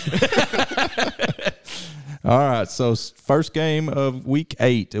C. All right, so first game of Week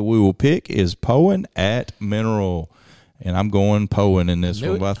 8 that we will pick is Poen at Mineral. and I'm going Poen in this Knew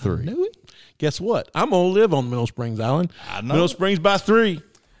one it. by I 3. knew it. Guess what? I'm going to live on Middle Springs Island. I know Middle it. Springs by 3.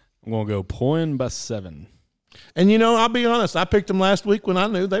 I'm going to go Poen by 7. And, I'll be honest. I picked them last week when I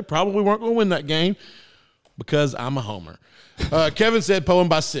knew they probably weren't going to win that game because I'm a homer. Kevin said Poen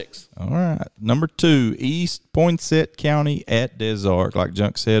by 6. All right. Number 2, East Poinsett County at Des Arc. Like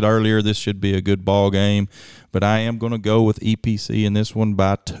Junk said earlier, this should be a good ball game, but I am going to go with EPC in this one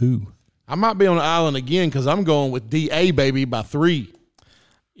by 2. I might be on the island again because I'm going with DA, baby, by 3.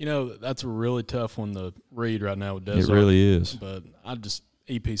 That's a really tough one to read right now with It Desert. really is. But I just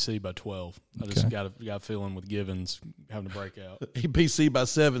EPC by 12. I just got a feeling with Givens having to break out. EPC by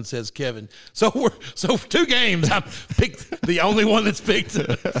 7, says Kevin. So for 2 games, I picked the only one that's picked.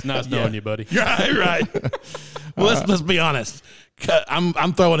 It's nice knowing you, buddy. Right. Well, let's be honest.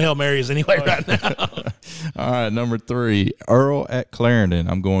 I'm throwing Hail Marys anyway right now. All right, number 3, Earl at Clarendon.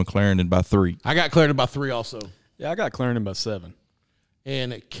 I'm going Clarendon by 3. I got Clarendon by 3 also. Yeah, I got Clarendon by 7.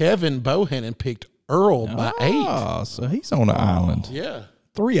 And Kevin Bohannon picked Earl by 8. Oh, so he's on the island. Yeah.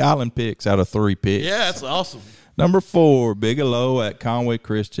 3 island picks out of 3 picks. Yeah, that's awesome. Number 4, Bigelow at Conway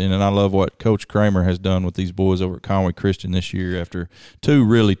Christian, and I love what Coach Kramer has done with these boys over at Conway Christian this year after 2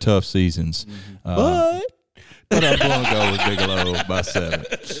 really tough seasons. But I'm going to go with Bigelow by 7.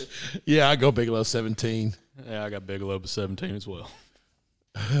 Yeah, I go Bigelow 17. Yeah, I got Bigelow by 17 as well.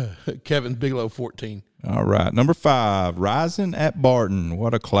 Kevin Bigelow 14. All right, number 5, Rising at Barton.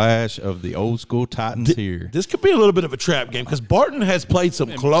 What a clash of the old school Titans here. This could be a little bit of a trap game because Barton has played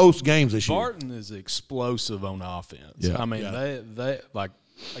some close games this year. Barton is explosive on offense. Yeah. I mean, they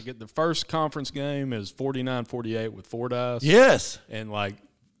get the first conference game is 49-48 with Fordyce. Yes. And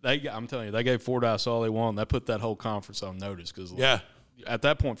I'm telling you, they gave Fordyce all they want. They put that whole conference on notice because at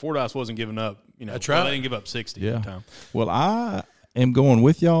that point Fordyce wasn't giving up. That's right. They didn't give up 60 at the time. Well, I am going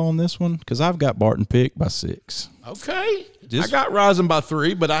with y'all on this one because I've got Barton picked by 6. Okay. I got Rising by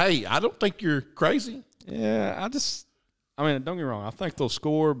 3, but I don't think you're crazy. Yeah, don't get me wrong. I think they'll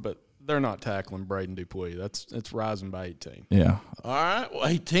score, but they're not tackling Braden Dupuis. It's Rising by 18. Yeah. All right. Well,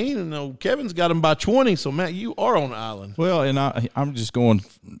 18, and Kevin's got him by 20, so, Matt, you are on the island. Well, and I'm just going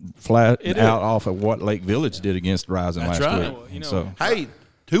flat out off of what Lake Village did against Rising last right. week. So, Hey,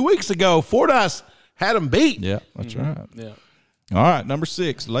 2 weeks ago, Fordyce had them beat. yeah, that's right. Yeah. All right, number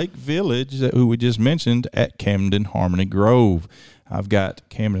 6, Lake Village, who we just mentioned, at Camden Harmony Grove. I've got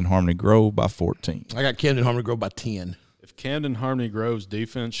Camden Harmony Grove by 14. I got Camden Harmony Grove by 10. If Camden Harmony Grove's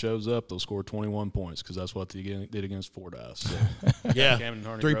defense shows up, they'll score 21 points because that's what they did against Fordyce. So, Yeah. Camden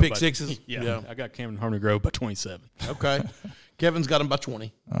Harmony 3 Grove pick by- sixes. Yeah, I got Camden Harmony Grove by 27. Okay. Kevin's got him by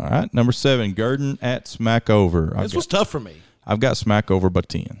 20. All right, number 7, Gurdon at Smackover. This was tough for me. I've got Smackover by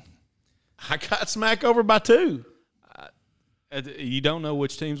 10. I got Smack over by 2. You don't know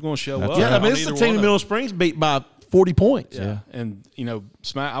which team's going to show up. Yeah, I mean, on it's the either team one in of Middle Springs beat by 40 points. them. Yeah, and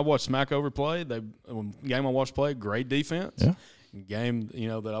I watched Smackover play. Game I watched play, great defense. Yeah. Game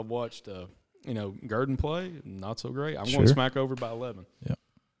that I watched, Gurdon play, not so great. I'm Sure. going Smackover by 11. Yeah.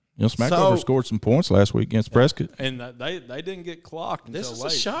 Smackover scored some points last week against Prescott. And they didn't get clocked until This is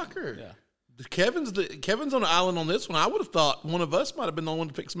late. a shocker. Yeah. Kevin's on the island on this one. I would have thought one of us might have been the one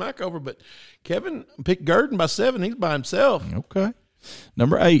to pick Smack over, but Kevin picked Gurdon by 7. He's by himself. Okay.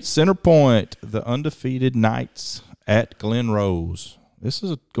 Number 8, Center Point, the undefeated Knights at Glen Rose. This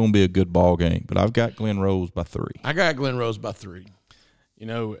is going to be a good ball game, but I've got Glen Rose by 3. I got Glen Rose by 3.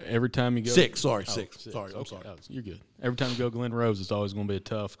 Every time you go 6, sorry, Oh, 6. Sorry, I'm Okay. sorry. Oh, you're good. Every time you go Glen Rose, it's always going to be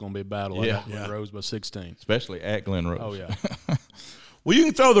going to be a battle. Yeah. I got Glen Rose by 16. Especially at Glen Rose. Oh yeah. Well, you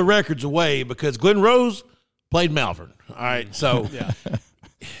can throw the records away because Glen Rose played Malvern. All right, so Yeah.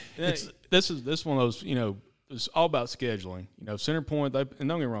 This is one of those, it's all about scheduling. Center Point, and don't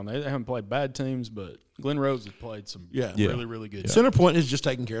get me wrong, they haven't played bad teams, but Glen Rose has played some Yeah. really, really good teams. Center Point is just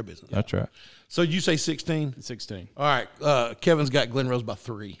taking care of business. That's right. So you say 16? 16. All right, Kevin's got Glen Rose by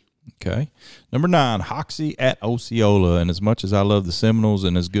 3. Okay. Number 9, Hoxie at Osceola. And as much as I love the Seminoles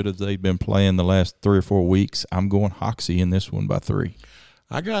and as good as they've been playing the last 3 or 4 weeks, I'm going Hoxie in this one by 3.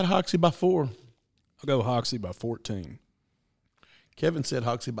 I got Hoxie by 4. I'll go Hoxie by 14. Kevin said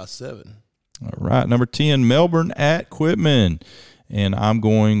Hoxie by 7. All right. Number 10, Melbourne at Quitman. And I'm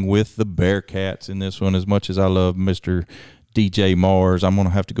going with the Bearcats in this one. As much as I love Mr. DJ Mars, I'm going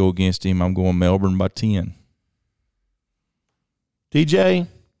to have to go against him. I'm going Melbourne by 10. DJ,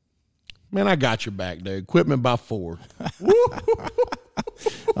 man, I got your back, dude. Equipment by 4.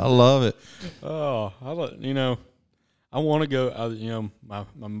 I love it. Oh, I want to go. My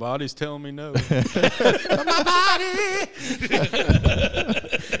body's telling me no. My body.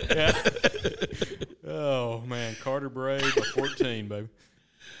 Yeah. Oh man, Carter Bray by 14, baby.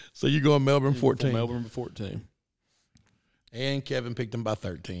 So you going Melbourne 14? Melbourne by 14. And Kevin picked him by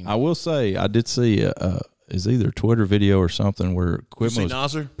 13. I will say I did see is either a Twitter video or something where See Quitman was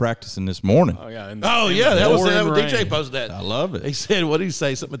Nasser? practicing this morning. Oh yeah. That was DJ rain. posted that. I love it. He said, what did he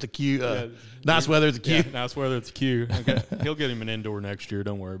say? Something at the Q. Nice weather at the Q. Yeah, nice weather at the Q. Okay. He'll get him an indoor next year.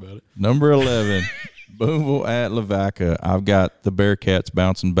 Don't worry about it. Number 11, Boonville at Lavaca. I've got the Bearcats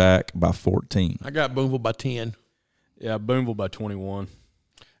bouncing back by 14. I got Boonville by 10. Yeah, Boonville by 21.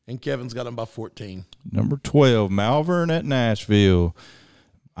 And Kevin's got him by 14. Number 12, Malvern at Nashville.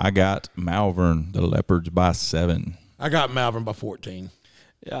 I got Malvern, the Leopards, by 7. I got Malvern by 14.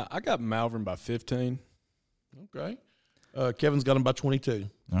 Yeah, I got Malvern by 15. Okay. Kevin's got him by 22.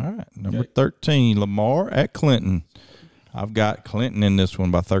 All right. Number 13, Lamar at Clinton. I've got Clinton in this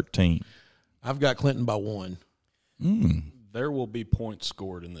one by 13. I've got Clinton by 1. There will be points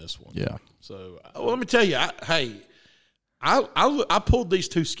scored in this one. Yeah. So Well, let me tell you, I pulled these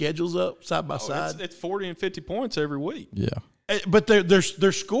two schedules up side by side. it's 40 and 50 points every week. Yeah. But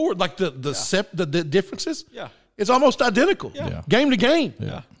they're scored like the differences. Yeah. It's almost identical. Yeah. Game to game.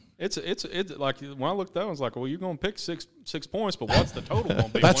 Yeah. It's like when I looked at it, I was like, well, you're going to pick six points, but what's the total going to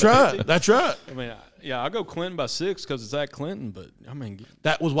be? That's 150? right. That's right. I mean, I'll go Clinton by 6 because it's at Clinton, but I mean,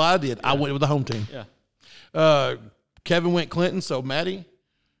 That was why I did. I went with the home team. yeah. Kevin went Clinton, so Maddie.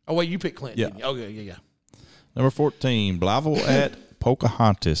 Oh wait, you picked Clinton. Yeah. Didn't you? Okay, yeah. Number 14, Blytheville at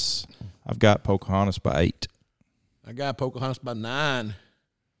Pocahontas. I've got Pocahontas by 8. I got Pocahontas by 9,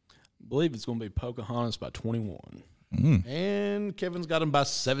 I believe it's going to be Pocahontas by 21. and Kevin's got him by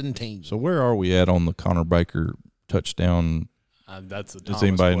 17. So where are we at on the Connor Baker touchdown? That's a Does Thomas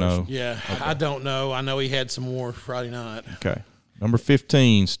anybody question. know? Yeah, I don't know. I know he had some more Friday night. Okay. Number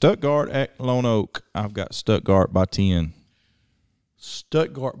 15, Stuttgart at Lone Oak. I've got Stuttgart by 10.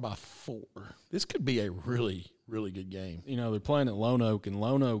 Stuttgart by 4. This could be a really, really good game. You know, they're playing at Lone Oak, and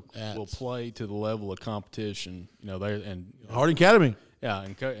Lone Oak That's- will play to the level of competition. You know, Harding Academy. yeah,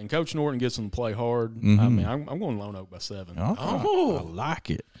 and Coach Norton gets them to play hard. Mm-hmm. I mean, I'm going Lone Oak by 7. Oh. I like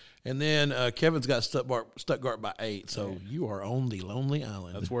it. And then Kevin's got Stuttgart by 8. So you are on the Lonely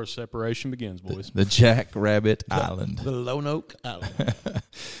Island. That's where separation begins, boys. The Jack Rabbit Island. the Lone Oak Island.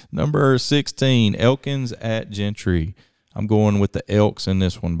 Number 16, Elkins at Gentry. I'm going with the Elks in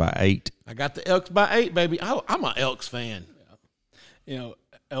this one by 8. I got the Elks by 8, baby. I'm an Elks fan. You know,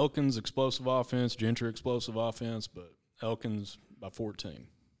 Elkins explosive offense, Gentry explosive offense, but Elkins by 14.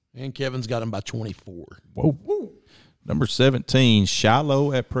 And Kevin's got him by 24. Whoa. Number 17,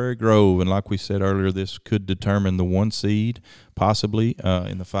 Shiloh at Prairie Grove. And like we said earlier, this could determine the 1 seed possibly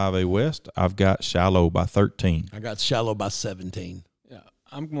in the 5A West. I've got Shiloh by 13. I got Shallow by 17. Yeah,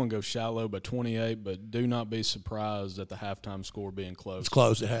 I'm going to go Shiloh by 28, but do not be surprised at the halftime score being close. It's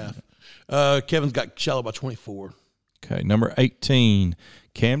close at half. Kevin's got Shallow by 24. Okay, number 18,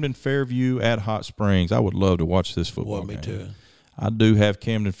 Camden Fairview at Hot Springs. I would love to watch this football Boy, me game. too. I do have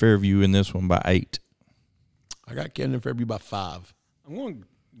Camden Fairview in this one by 8. I got Camden Fairview by 5. I'm going to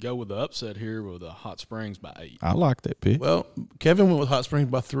go with the upset here with the Hot Springs by 8. I like that pick. Well, Kevin went with Hot Springs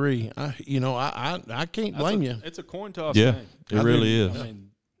by 3. I can't blame you. It's a coin toss Yeah, game. it really is. I mean,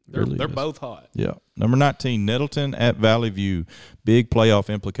 Really they're is. both hot. Yeah. Number 19, Nettleton at Valley View. Big playoff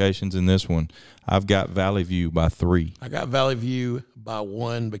implications in this one. I've got Valley View by 3. I got Valley View by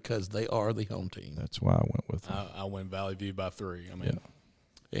 1 because they are the home team. That's why I went with them. I went Valley View by 3. I mean,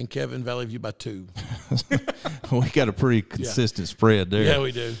 And Kevin, Valley View by 2. We got a pretty consistent spread there. Yeah,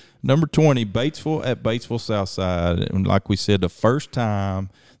 we do. Number 20, Batesville at Batesville Southside. And like we said, the first time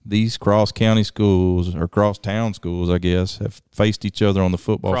these cross-county schools, or cross-town schools, I guess, have faced each other on the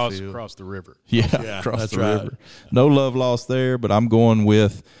football field. across the river. Yeah, across that's the right. river. No love lost there, but I'm going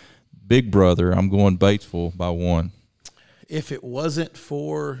with Big Brother. I'm going Batesville by 1. If it was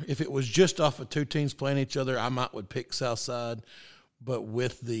just off of two teams playing each other, I would pick Southside. But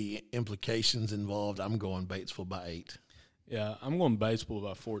with the implications involved, I'm going Batesville by 8. Yeah, I'm going Batesville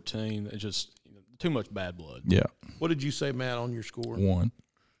by 14. It's just too much bad blood. Yeah, What did you say, Matt, on your score? 1.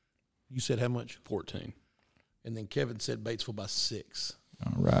 You said how much? 14. And then Kevin said Batesville by 6.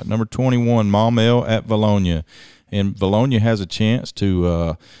 All right. Number 21, Maumelle at Valonia. And Valonia has a chance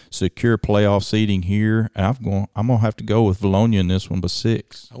to secure playoff seeding here. And I'm going to have to go with Valonia in this one by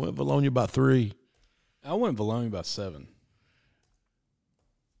 6. I went Valonia by 3. I went Valonia by 7.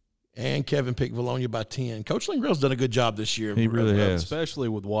 And Kevin picked Valonia by 10. Coach Lingrell's done a good job this year. He really has. Especially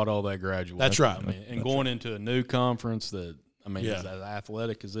with what all that graduates. That's right. I mean, and going into a new conference that, I mean, Yeah. is as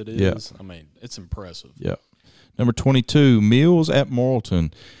athletic as it Yeah. is, I mean, it's impressive. Yeah. Number 22, Mills at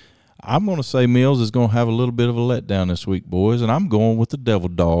Morrilton. I'm going to say Mills is going to have a little bit of a letdown this week, boys, and I'm going with the Devil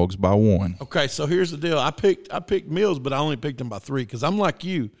Dogs by 1. Okay, so here's the deal. I picked Mills, but I only picked him by 3 because I'm like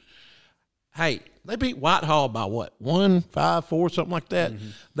you. Hey, they beat Whitehall by what? 1, 5, 4, something like that.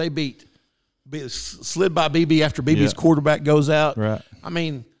 Mm-hmm. They slid by BB after BB's quarterback goes out. Right. I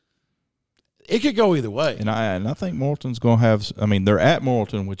mean, it could go either way. And I think Morrilton's going to have. I mean, they're at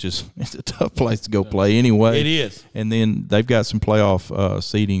Morrilton, which is it's a tough place to go play anyway. It is. And then they've got some playoff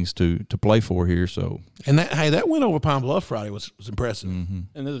seedings to play for here. So And that win over Pine Bluff Friday was impressive. Mm-hmm.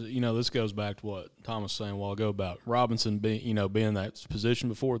 And this goes back to what Thomas was saying a while ago about Robinson being in that position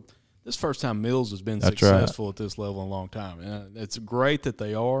before. This first time Mills has been successful at this level in a long time. And it's great that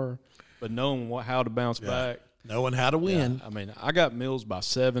they are, but knowing how to bounce back. Knowing how to win. I mean, I got Mills by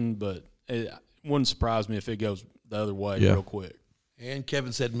 7, but it wouldn't surprise me if it goes the other way real quick. And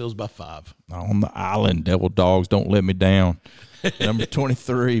Kevin said Mills by 5. on the island, Devil Dogs don't let me down. Number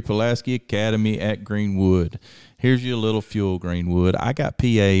 23, Pulaski Academy at Greenwood. Here's your little fuel, Greenwood. I got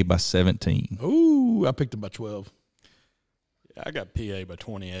PA by 17. Ooh, I picked them by 12. Yeah, I got PA by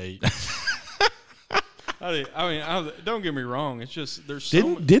 28. Don't get me wrong. It's just there's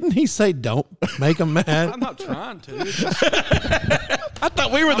Didn't he say don't make them mad? I'm not trying to. It's just, I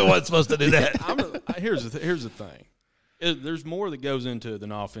thought we were the ones supposed to do that. Here's the thing. There's more that goes into it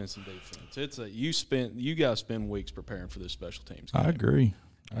than offense and defense. It's you guys spend weeks preparing for this special teams game. I agree.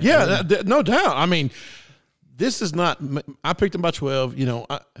 No doubt. I mean, this is not – I picked him by 12.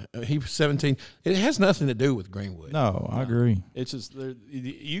 He was 17. It has nothing to do with Greenwood. No, I agree. It's just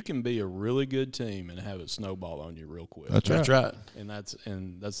you can be a really good team and have it snowball on you real quick. That's right. And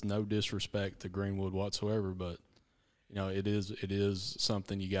that's no disrespect to Greenwood whatsoever, but it is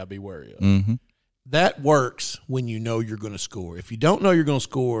something you got to be wary of. Mm-hmm. That works when you know you're going to score. If you don't know you're going to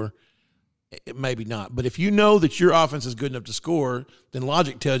score, maybe not. But if you know that your offense is good enough to score, then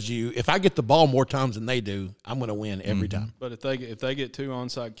logic tells you if I get the ball more times than they do, I'm going to win every time. But if they get 2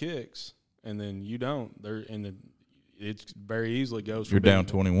 onside kicks and then you don't, it very easily goes. You're down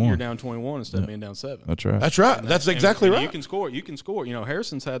 21. You're down 21 instead of being down 7. That's right. That's right. That's exactly right. You can score. You can score.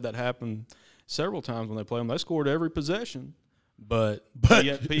 Harrison's had that happen several times when they play them. They scored every possession. But PA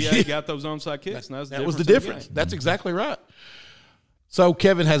got those onside kicks, and that was the difference. That's exactly right. So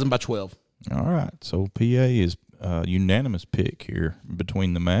Kevin has him by 12. All right. So PA is a unanimous pick here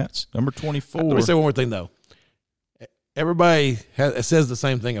between the mats. Number 24. Let me say one more thing, though. Everybody says the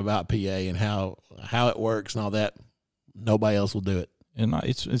same thing about PA and how it works and all that. Nobody else will do it. And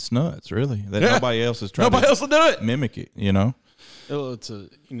it's nuts, really. That nobody else is trying Nobody else will do it. Mimic it,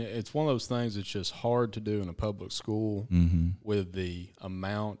 It's one of those things that's just hard to do in a public school with the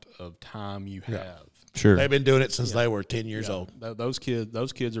amount of time you have. Sure. They've been doing it since they were 10 years old. Those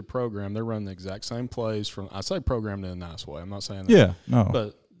kids are programmed. They're running the exact same plays I say programmed in a nice way. I'm not saying that. Yeah, no.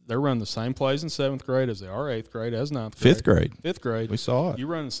 But they're running the same plays in 7th grade as they are 8th grade, as 9th grade. 5th grade. 5th grade. We saw it. You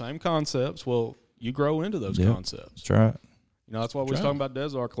run the same concepts. Well, you grow into those concepts. That's right. That's why we was talking about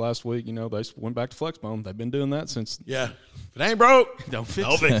Desark last week. They went back to Flexbone. They've been doing that since. Yeah. If it ain't broke, don't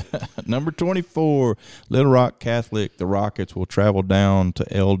fix it. Number 24, Little Rock Catholic. The Rockets will travel down to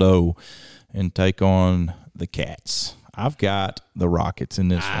Eldo and take on the Cats. I've got the Rockets in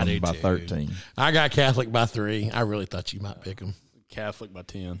this one by 13. I got Catholic by 3. I really thought you might pick them. Catholic by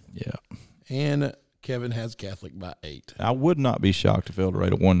 10. Yeah. And Kevin has Catholic by 8. I would not be shocked if El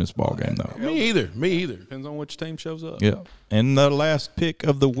Dorado won this ball game, though. Me either. Depends on which team shows up. Yeah. And the last pick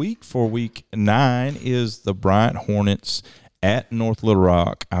of the week for week 9 is the Bryant Hornets at North Little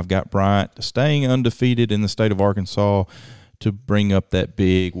Rock. I've got Bryant staying undefeated in the state of Arkansas to bring up that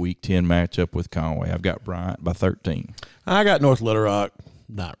big week 10 matchup with Conway. I've got Bryant by 13. I got North Little Rock.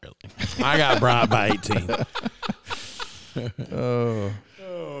 Not really. I got Bryant by 18.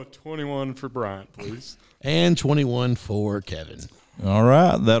 21 for Bryant, please. And 21 for Kevin. All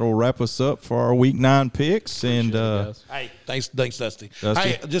right, that'll wrap us up for our week 9 picks. And hey, thanks, Dusty.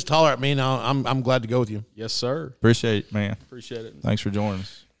 Hey, just holler at me, and I'm glad to go with you. Yes, sir. Appreciate it, man. Appreciate it. Thanks for joining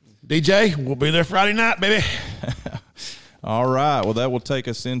us. DJ, we'll be there Friday night, baby. All right, well, that will take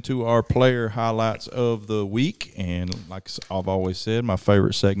us into our player highlights of the week. And like I've always said, my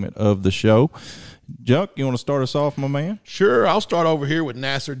favorite segment of the show. Junk, you want to start us off, my man? Sure. I'll start over here with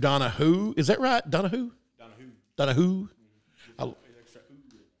Nasser Donahue. Is that right? Donahue? Donahue. I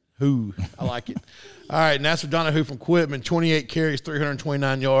like it. All right, Nasser Donahue from Quitman, 28 carries,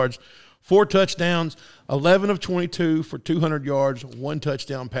 329 yards, 4 touchdowns, 11 of 22 for 200 yards, 1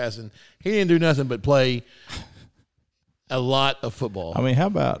 touchdown passing. He didn't do nothing but play a lot of football. I mean, how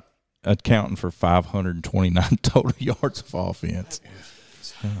about accounting for 529 total yards of offense?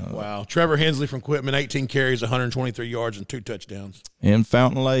 Wow. Trevor Hensley from Quitman, 18 carries, 123 yards, and 2 touchdowns. In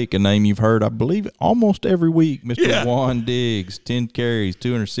Fountain Lake, a name you've heard, I believe, almost every week, Mr. Juan Diggs, 10 carries,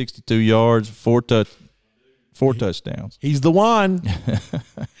 262 yards, 4 4 touchdowns. He's the one.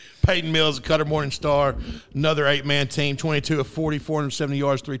 Peyton Mills, Cutter Morning Star, another 8-man team, 22 of 40, 470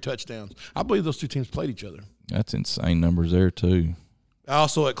 yards, 3 touchdowns. I believe those two teams played each other. That's insane numbers there, too.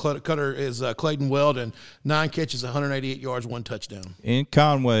 Also at Cutter is Clayton Weldon, 9 catches, 188 yards, 1 touchdown. In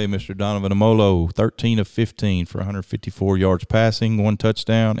Conway, Mr. Donovan Amolo, 13 of 15 for 154 yards passing, 1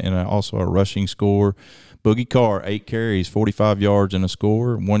 touchdown, and also a rushing score. Boogie Carr, 8 carries, 45 yards and a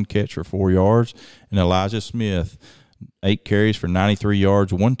score, 1 catch for 4 yards. And Elijah Smith, 8 carries for 93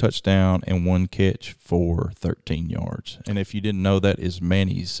 yards, 1 touchdown, and 1 catch for 13 yards. And if you didn't know, that is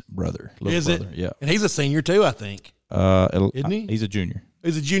Manny's brother. Is brother. it? Yeah. And he's a senior too, I think. Isn't he? He's a junior.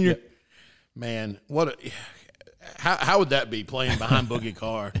 He's a junior. Yeah. Man, how would that be playing behind Boogie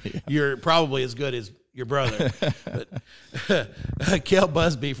Carr? Yeah. You're probably as good as your brother. But Kel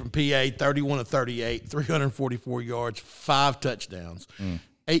Busby from PA, 31 of 38, 344 yards, 5 touchdowns.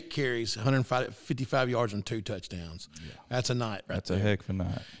 8 carries, 155 yards, and 2 touchdowns. Yeah. That's a night right there. That's a heck of a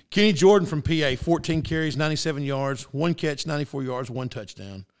night. Kenny Jordan from PA, 14 carries, 97 yards, 1 catch, 94 yards, 1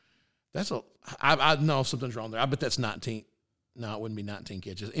 touchdown. I know something's wrong there. I bet that's 19. No, it wouldn't be 19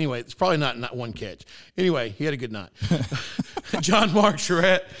 catches. Anyway, it's probably not 1 catch. Anyway, he had a good night. John Mark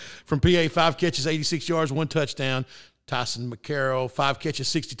Charette from PA, 5 catches, 86 yards, 1 touchdown. Tyson McCarroll, 5 catches,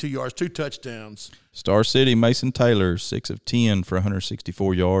 62 yards, 2 touchdowns. Star City, Mason Taylor, 6 of 10 for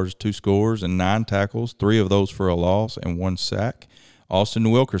 164 yards, 2 scores, and 9 tackles, 3 of those for a loss and 1 sack.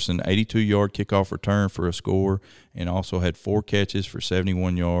 Austin Wilkerson, 82-yard kickoff return for a score, and also had 4 catches for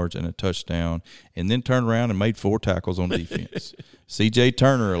 71 yards and a touchdown, and then turned around and made 4 tackles on defense. C.J.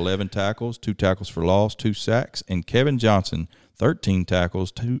 Turner, 11 tackles, 2 tackles for loss, 2 sacks, and Kevin Johnson, 13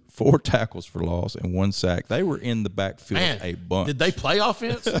 tackles, 4 tackles for loss, and 1 sack. They were in the backfield a bunch. Did they play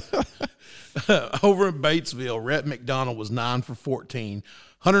offense? Over in Batesville, Rhett McDonald was 9 for 14,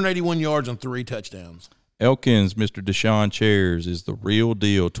 181 yards and 3 touchdowns. Elkins, Mr. Deshaun Chairs, is the real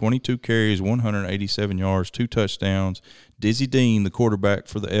deal. 22 carries, 187 yards, 2 touchdowns. Dizzy Dean, the quarterback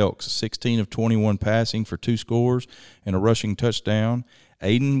for the Elks, 16 of 21 passing for 2 scores and a rushing touchdown.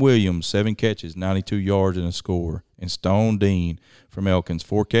 Aiden Williams, 7 catches, 92 yards and a score. And Stone Dean from Elkins,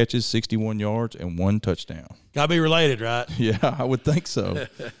 4 catches, 61 yards, and 1 touchdown. Got to be related, right? Yeah, I would think so.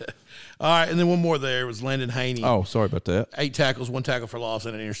 All right, and then one more there was Landon Haney. Oh, sorry about that. 8 tackles, 1 tackle for loss,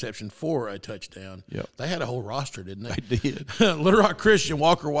 and an interception for a touchdown. Yep. They had a whole roster, didn't they? They did. Little Rock Christian,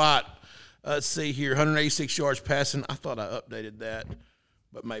 Walker White. Let's see here, 186 yards passing. I thought I updated that,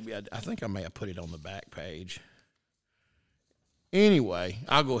 but maybe I think I may have put it on the back page. Anyway,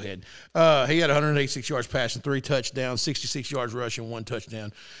 I'll go ahead. He had 186 yards passing, 3 touchdowns, 66 yards rushing, 1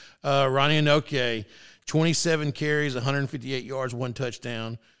 touchdown. Ronnie Anoke, 27 carries, 158 yards, 1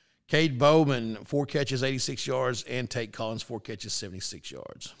 touchdown. Cade Bowman, 4 catches, 86 yards, and Tate Collins, 4 catches, 76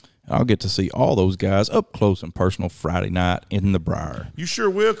 yards. I'll get to see all those guys up close and personal Friday night in the Briar. You sure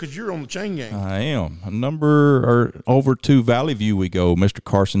will, because you're on the chain gang. I am. Over to Valley View we go. Mr.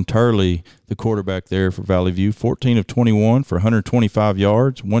 Carson Turley, the quarterback there for Valley View, 14 of 21 for 125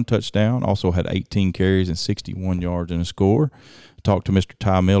 yards, 1 touchdown. Also had 18 carries and 61 yards and a score. Talked to Mr.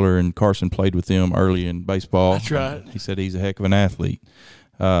 Ty Miller, and Carson played with them early in baseball. That's right. He said he's a heck of an athlete.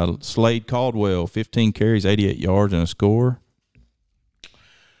 Slade Caldwell, 15 carries, 88 yards and a score.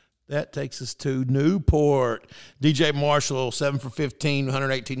 That takes us to Newport. DJ Marshall, 7 for 15,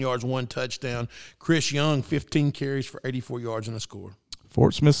 118 yards, 1 touchdown. Chris Young, 15 carries for 84 yards and a score.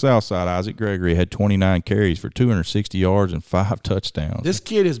 Fort Smith Southside, Isaac Gregory had 29 carries for 260 yards and 5 touchdowns. This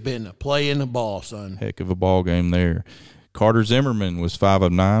kid has been playing the ball, son. Heck of a ball game there. Carter Zimmerman was 5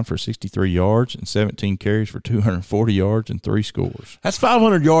 of 9 for 63 yards and 17 carries for 240 yards and 3 scores. That's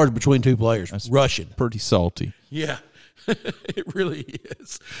 500 yards between 2 players. That's rushing. Pretty salty. Yeah, it really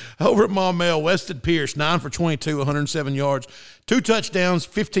is. Over at Maumelle, Weston Pierce, 9 for 22, 107 yards, 2 touchdowns,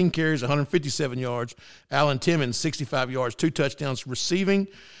 15 carries, 157 yards. Alan Timmons, 65 yards, 2 touchdowns receiving.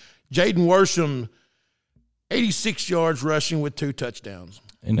 Jaden Worsham, 86 yards rushing with 2 touchdowns.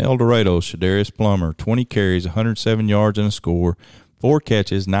 In El Dorado, Shadarius Plummer, 20 carries, 107 yards and a score, 4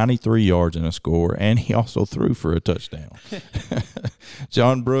 catches, 93 yards and a score, and he also threw for a touchdown.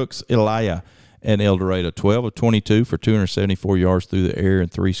 John Brooks Elia and El Dorado, 12 of 22 for 274 yards through the air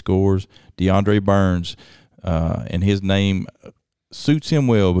and 3 scores. DeAndre Burns, and his name suits him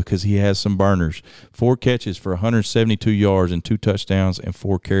well because he has some burners. 4 catches for 172 yards and 2 touchdowns and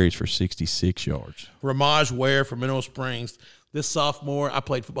 4 carries for 66 yards. Ramaj Ware from Mineral Springs. This sophomore, I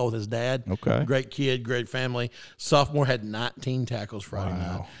played football with his dad. Okay. Great kid, great family. Sophomore had 19 tackles Friday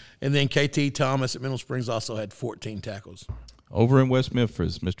night. And then KT Thomas at Mineral Springs also had 14 tackles. Over in West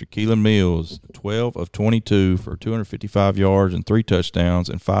Memphis, Mr. Keelan Mills, 12 of 22 for 255 yards and 3 touchdowns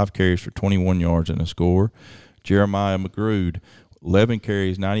and 5 carries for 21 yards and a score. Jeremiah McGrude, 11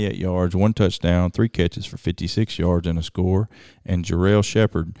 carries, 98 yards, 1 touchdown, 3 catches for 56 yards and a score. And Jarrell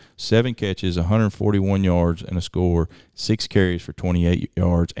Shepard, 7 catches, 141 yards and a score, 6 carries for 28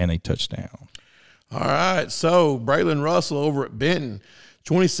 yards and a touchdown. All right, so Braylon Russell over at Benton,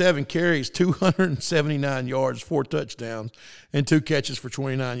 27 carries, 279 yards, 4 touchdowns, and 2 catches for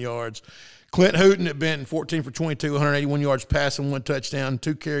 29 yards. Clint Hooten at Benton, 14 for 22, 181 yards passing, 1 touchdown,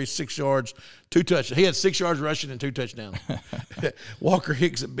 2 carries, 6 yards, 2 touchdowns. He had 6 yards rushing and 2 touchdowns. Walker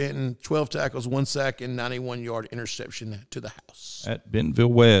Hicks at Benton, 12 tackles, 1 sack, and 91-yard interception to the house. At Bentonville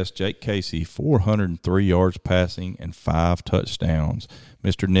West, Jake Casey, 403 yards passing and 5 touchdowns.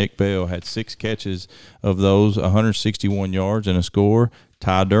 Mr. Nick Bell had 6 catches of those, 161 yards and a score.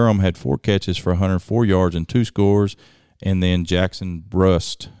 Ty Durham had 4 catches for 104 yards and 2 scores. And then Jackson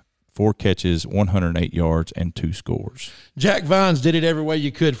Brust, 4 catches, 108 yards, and 2 scores. Jack Vines did it every way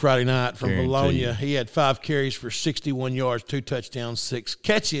you could Friday night from Guarantee Bologna. you. He had 5 carries for 61 yards, 2 touchdowns, 6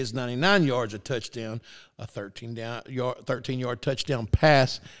 catches, 99 yards, a touchdown, a 13-yard touchdown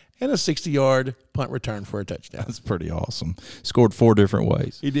pass, and a 60-yard punt return for a touchdown. That's pretty awesome. Scored 4 different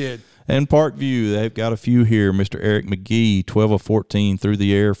ways. He did. And Parkview, they've got a few here. Mr. Eric McGee, 12 of 14 through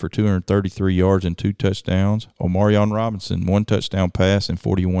the air for 233 yards and 2 touchdowns. Omarion Robinson, 1 touchdown pass and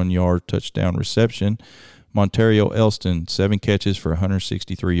 41-yard touchdown reception. Montario Elston, 7 catches for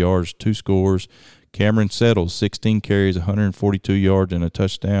 163 yards, 2 scores. Cameron Settles, 16 carries, 142 yards and a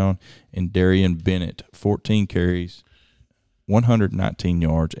touchdown. And Darian Bennett, 14 carries, 119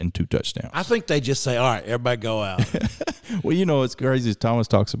 yards and 2 touchdowns. I think they just say, all right, everybody go out. Well, you know, it's crazy as Thomas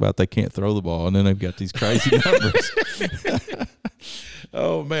talks about they can't throw the ball, and then they've got these crazy numbers.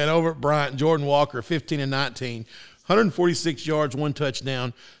 Oh, man, over at Bryant, Jordan Walker, 15 and 19, 146 yards, 1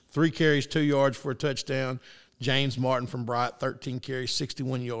 touchdown, 3 carries, 2 yards for a touchdown. James Martin from Bryant, 13 carries,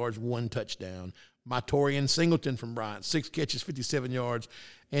 61 yards, 1 touchdown. Mytorian Singleton from Bryant, 6 catches, 57 yards.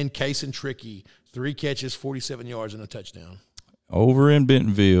 And Kaysen Trickey, 3 catches, 47 yards, and a touchdown. Over in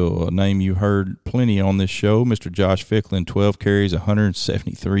Bentonville, a name you heard plenty on this show, Mr. Josh Ficklin, 12 carries,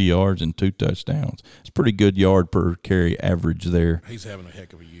 173 yards, and 2 touchdowns. It's a pretty good yard per carry average there. He's having a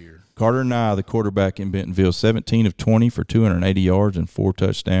heck of a year. Carter Nye, the quarterback in Bentonville, 17 of 20 for 280 yards and 4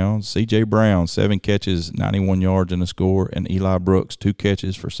 touchdowns. C.J. Brown, 7 catches, 91 yards and a score. And Eli Brooks, 2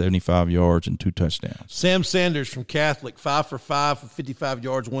 catches for 75 yards and 2 touchdowns. Sam Sanders from Catholic, 5 for 5 for 55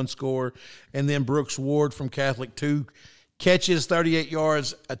 yards, 1 score. And then Brooks Ward from Catholic, 2 catches, 38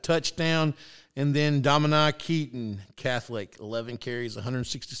 yards, a touchdown. And then Dominic Keaton, Catholic, 11 carries,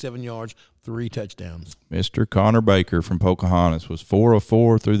 167 yards, 3 touchdowns. Mr. Connor Baker from Pocahontas was 4 of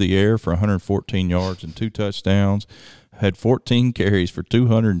 4 through the air for 114 yards and 2 touchdowns. Had 14 carries for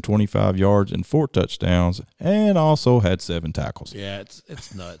 225 yards and 4 touchdowns, and also had 7 tackles. Yeah,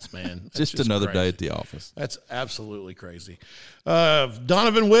 it's nuts, man. It's Just another crazy. day at the office. That's absolutely crazy.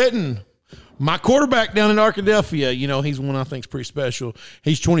 Donovan Witten, my quarterback down in Arkadelphia, you know, he's one I think is pretty special.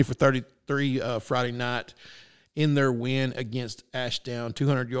 He's 20 for 33 Friday night in their win against Ashdown.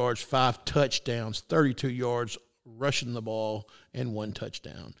 200 yards, 5 touchdowns, 32 yards rushing the ball, and 1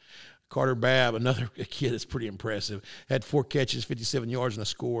 touchdown. Carter Babb, another kid that's pretty impressive, had 4 catches, 57 yards, and a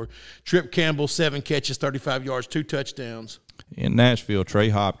score. Trip Campbell, 7 catches, 35 yards, 2 touchdowns. In Nashville, Trey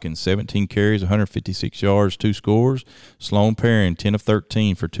Hopkins, 17 carries, 156 yards, 2 scores. Sloan Perrin, 10 of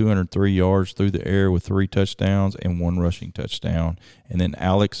 13 for 203 yards through the air with 3 touchdowns and 1 rushing touchdown. And then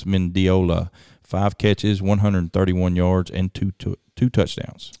Alex Mendiola, 5 catches, 131 yards, and 2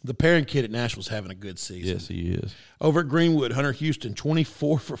 touchdowns. The Perrin kid at Nashville's having a good season. Yes, he is. Over at Greenwood, Hunter Houston,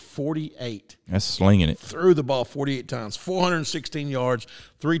 24 for 48. That's slinging it. Threw the ball 48 times, 416 yards,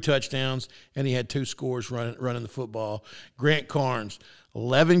 3 touchdowns, and he had 2 scores running the football. Grant Carnes,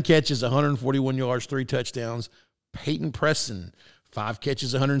 11 catches, 141 yards, 3 touchdowns. Peyton Preston, 5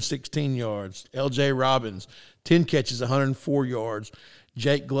 catches, 116 yards. L.J. Robbins, 10 catches, 104 yards.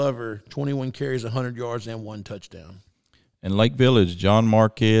 Jake Glover, 21 carries, 100 yards, and 1 touchdown. In Lake Village, John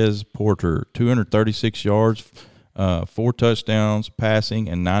Marquez Porter, 236 yards, 4 touchdowns passing,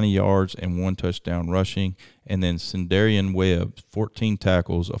 and 90 yards and 1 touchdown rushing. And then Sendarian Webb, 14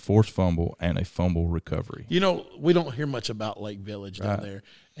 tackles, a forced fumble, and a fumble recovery. You know, we don't hear much about Lake Village down there.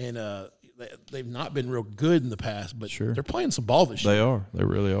 And they've not been real good in the past, but they're playing some ball this year. They are. They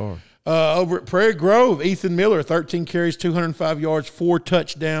really are. Over at Prairie Grove, Ethan Miller, 13 carries, 205 yards, 4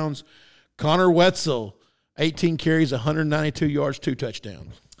 touchdowns. Connor Wetzel, 18 carries, 192 yards, 2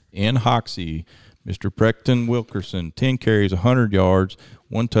 touchdowns. In Hoxie, Mr. Precton Wilkerson, 10 carries, 100 yards,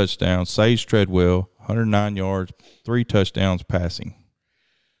 1 touchdown. Sage Treadwell, 109 yards, 3 touchdowns passing.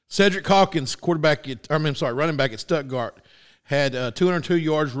 Cedric Hawkins, running back at Stuttgart, had 202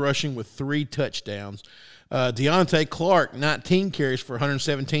 yards rushing with 3 touchdowns. Deontay Clark, 19 carries for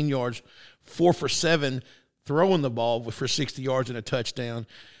 117 yards, 4 for 7, throwing the ball for 60 yards and a touchdown.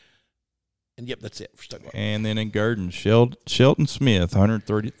 And, yep, that's it for Stuttgart. And then in Gurdon, Shelton Smith,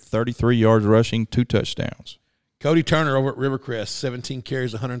 133 yards rushing, 2 touchdowns. Cody Turner over at Rivercrest, 17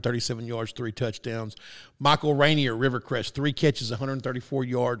 carries, 137 yards, 3 touchdowns. Michael Rainier, Rivercrest, 3 catches, 134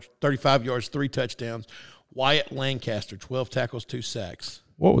 yards, 35 yards, 3 touchdowns. Wyatt Lancaster, 12 tackles, 2 sacks.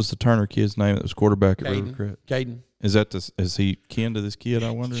 What was the Turner kid's name that was quarterback at Rivercrest? Caden. Is he kin to this kid,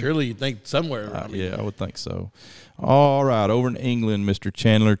 I wonder? Surely you'd think somewhere. Yeah, I would think so. All right, over in England, Mr.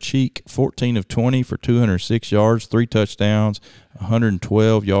 Chandler Cheek, 14 of 20 for 206 yards, 3 touchdowns,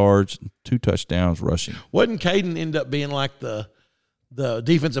 112 yards, 2 touchdowns rushing. Wouldn't Caden end up being like the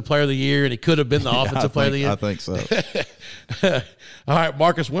defensive player of the year, and he could have been the offensive player of the year? I think so. All right,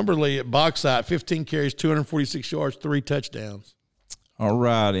 Marcus Wimberly at Bauxite, 15 carries, 246 yards, 3 touchdowns. All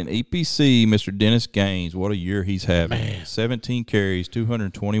right, in EPC, Mr. Dennis Gaines, what a year he's having. Man. 17 carries,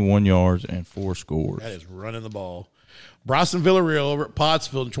 221 yards, and 4 scores. That is running the ball. Bryson Villarreal over at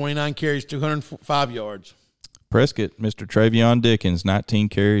Pottsville, 29 carries, 205 yards. Prescott, Mr. Travion Dickens, 19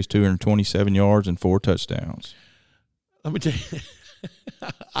 carries, 227 yards, and 4 touchdowns. Let me tell you,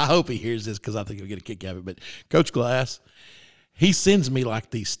 I hope he hears this because I think he'll get a kick out of it. But Coach Glass, he sends me like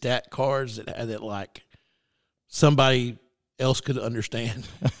these stat cards that like somebody else could understand.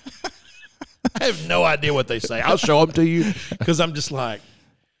 I have no idea what they say. I'll show them to you because I'm just like,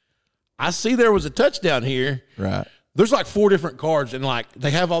 I see there was a touchdown here. Right. There's like 4 different cards, and like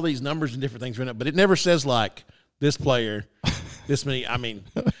they have all these numbers and different things in it, but it never says like this player, this many. I mean,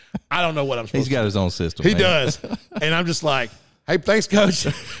 I don't know what I'm supposed to do. He's got his own system. He does. And I'm just like, hey, thanks, Coach.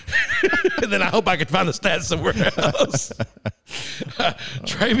 And then I hope I can find the stats somewhere else.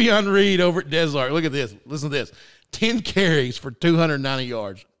 Travion Reed over at Desart. Look at this. Listen to this. 10 carries for 290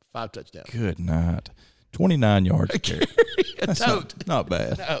 yards, 5 touchdowns. Good night. 29 yards a carry. A tote. Not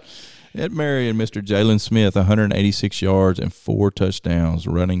bad. No. At Marion, Mr. Jalen Smith, 186 yards and 4 touchdowns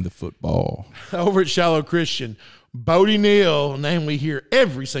running the football. Over at Shiloh Christian, Bodie Neal, a name we hear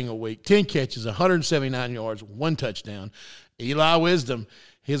every single week, 10 catches, 179 yards, 1 touchdown. Eli Wisdom,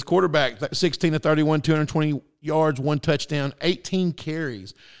 his quarterback, 16 of 31, 220 yards, 1 touchdown, 18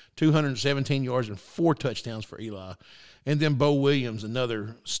 carries, 217 yards, and 4 touchdowns for Eli. And then Bo Williams,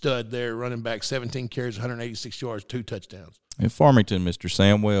 another stud there, running back, 17 carries, 186 yards, 2 touchdowns. In Farmington, Mr.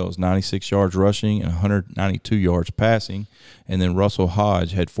 Sam Wells, 96 yards rushing and 192 yards passing. And then Russell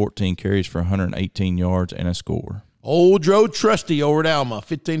Hodge had 14 carries for 118 yards and a score. Old Joe Trusty over at Alma,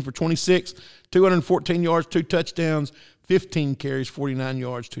 15 for 26, 214 yards, 2 touchdowns, 15 carries, 49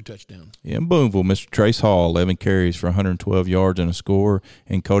 yards, 2 touchdowns. In Boonville, Mr. Trace Hall, 11 carries for 112 yards and a score.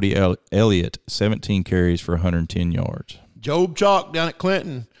 And Cody Elliott, 17 carries for 110 yards. Job Chalk down at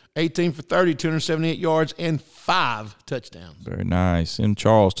Clinton, 18 for 30, 278 yards, and 5 touchdowns. Very nice. In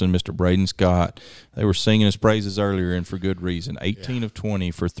Charleston, Mr. Braden Scott, they were singing his praises earlier and for good reason. 18 of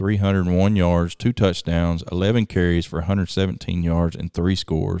 20 for 301 yards, 2 touchdowns, 11 carries for 117 yards, and 3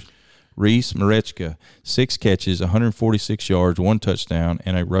 scores. Reese Marechka, 6 catches, 146 yards, 1 touchdown,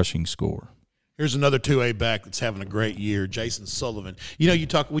 and a rushing score. Here's another 2A back that's having a great year, Jason Sullivan. You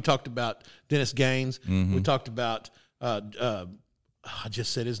know, we talked about Dennis Gaines. Mm-hmm. We talked about I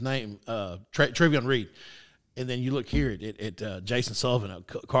just said his name, Travion Reed. And then you look here at Jason Sullivan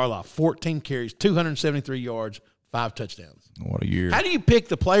at Carlisle, 14 carries, 273 yards, 5 touchdowns. What a year. How do you pick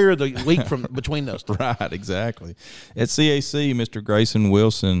the player of the week from between those two? Right, exactly. At CAC, Mr. Grayson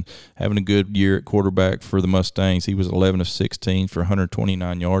Wilson having a good year at quarterback for the Mustangs. He was 11 of 16 for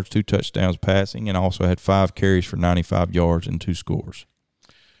 129 yards, 2 touchdowns passing, and also had 5 carries for 95 yards and 2 scores.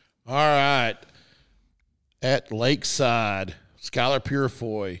 All right. At Lakeside, Skylar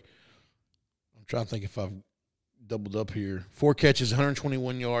Purifoy. I'm trying to think if I've doubled up here. 4 catches,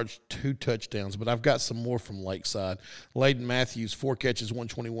 121 yards, 2 touchdowns. But I've got some more from Lakeside. Layden Matthews, 4 catches,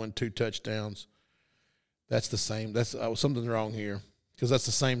 121, 2 touchdowns. That's the same. Something's wrong here because that's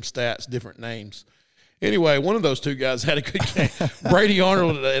the same stats, different names. Anyway, one of those two guys had a good game. Brady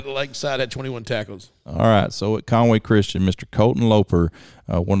Arnold at Lakeside had 21 tackles. All right, so at Conway Christian, Mr. Colton Loper,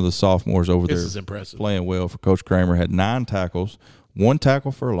 one of the sophomores over there, is impressive, playing well for Coach Kramer, had 9 tackles, 1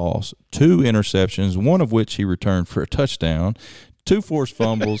 tackle for a loss, 2 interceptions, one of which he returned for a touchdown, 2 forced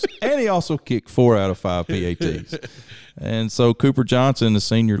fumbles, and he also kicked 4 out of 5 PATs. And so Cooper Johnson, the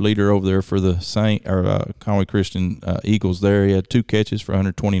senior leader over there for the Conway Christian Eagles there, he had 2 catches for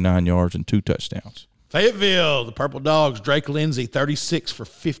 129 yards and 2 touchdowns. Fayetteville, the Purple Dogs, Drake Lindsey, 36 for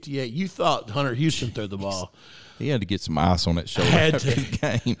 58. You thought Hunter Houston threw the ball. He had to get some ice on that shoulder Had after to.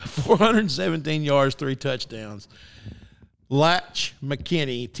 the game. 417 yards, 3 touchdowns. Latch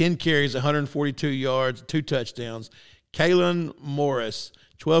McKinney, 10 carries, 142 yards, 2 touchdowns. Kalen Morris,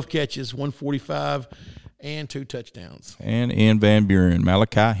 12 catches, 145, and 2 touchdowns. And in Van Buren,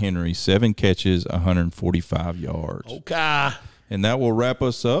 Malachi Henry, 7 catches, 145 yards. Okay. And that will wrap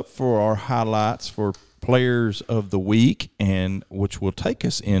us up for our highlights for Players of the Week, and which will take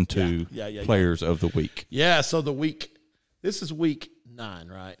us into Players of the Week. Yeah, so this is week 9,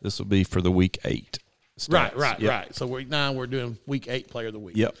 right? This will be for the week 8. Right. So week 9, we're doing week 8 Player of the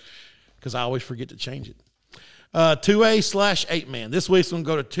Week. Yep. Because I always forget to change it. 2A/8-man. This week's going to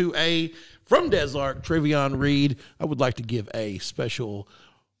go to 2A from Deslark, Trevion Reed. I would like to give a special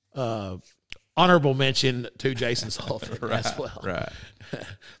honorable mention to Jason Sullivan as well. Right.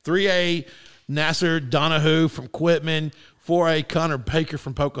 3A, Nasser Donahue from Quitman. 4A, Connor Baker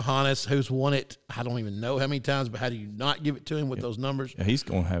from Pocahontas, who's won it, I don't even know how many times, but how do you not give it to him with those numbers? Yeah, he's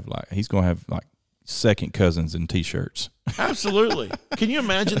gonna have like second cousins in T-shirts. Absolutely. Can you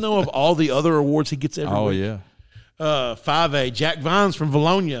imagine, though, of all the other awards he gets every week? Yeah. 5A, Jack Vines from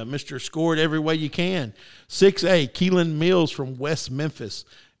Valonia, Mr. Scored Every Way You Can. 6A, Keelan Mills from West Memphis.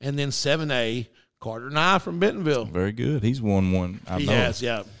 And then 7A, Carter Nye from Bentonville. Very good. He's won one. He has,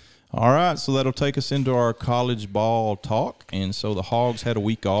 yeah. All right, so that'll take us into our college ball talk. And so the Hogs had a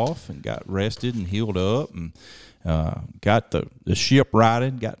week off and got rested and healed up and got the ship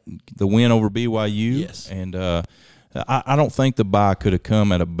righted, got the win over BYU. Yes. And I don't think the bye could have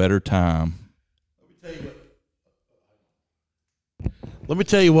come at a better time. Let me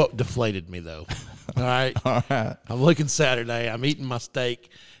tell you what deflated me, though. All right? All right. I'm looking Saturday. I'm eating my steak.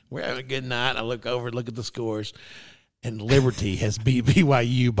 We're having a good night. I look over, look at the scores. And Liberty has beat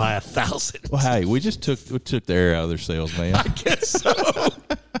BYU by 1,000. Well, hey, we took the air out of their sails, man. I guess so.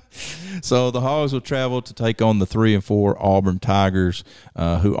 So the Hogs will travel to take on the 3-4 Auburn Tigers,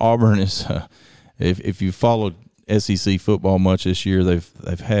 who Auburn is. If you followed SEC football much this year,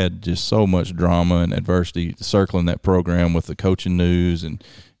 they've had just so much drama and adversity circling that program with the coaching news. And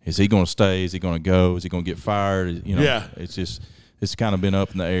is he going to stay? Is he going to go? Is he going to get fired? Yeah. It's kind of been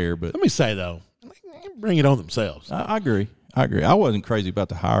up in the air. But let me say, though, bring it on themselves. I agree. I wasn't crazy about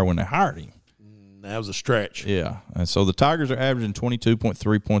the hire when they hired him. That was a stretch. Yeah. And so the Tigers are averaging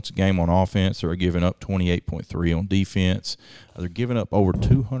 22.3 points a game on offense. They're giving up 28.3 on defense. They're giving up over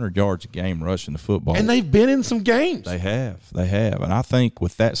 200 yards a game rushing the football. And they've been in some games. They have. And I think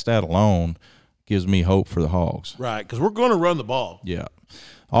with that stat alone gives me hope for the Hogs. Right, because we're going to run the ball. Yeah.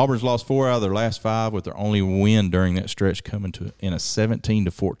 Auburn's lost 4 out of their last 5, with their only win during that stretch coming in a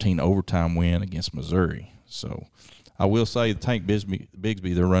 17-14 overtime win against Missouri. So I will say Tank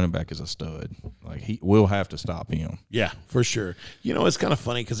Bigsby, their running back, is a stud. Like, we'll have to stop him. Yeah, for sure. You know, it's kind of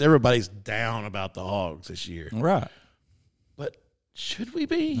funny because everybody's down about the Hogs this year. Right. But should we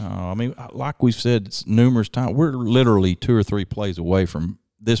be? No, I mean, like we've said numerous times, we're literally 2 or 3 plays away from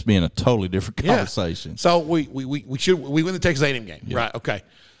this being a totally different conversation. Yeah. So we win the Texas A&M game. Yeah. Right, okay.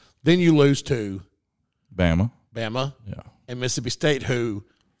 Then you lose to Bama. Yeah. And Mississippi State, who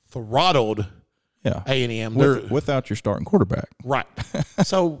throttled A&M. Without your starting quarterback. Right.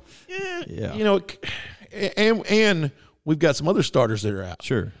 So, you know, and we've got some other starters that are out.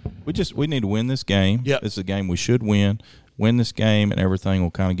 Sure. We need to win this game. Yep. It's a game we should win. Win this game, and everything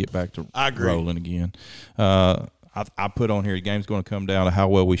will kind of get back to rolling again. I put on here, the game's going to come down to how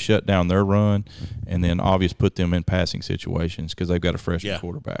well we shut down their run, and then obviously put them in passing situations because they've got a freshman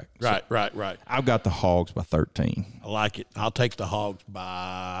quarterback. Right, so right. I've got the Hogs by 13. I like it. I'll take the Hogs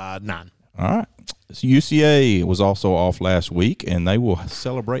by 9. All right. So UCA was also off last week, and they will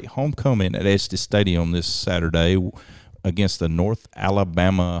celebrate homecoming at Estes Stadium this Saturday against the North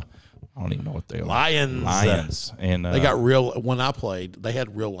Alabama. I don't even know what they are. Lions. And they got real. When I played, they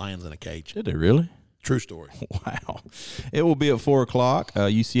had real lions in a cage. Did they really? True story. Wow. It will be at 4 o'clock.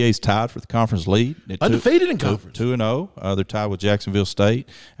 UCA's tied for the conference lead. Undefeated in conference. 2-0. They're tied with Jacksonville State.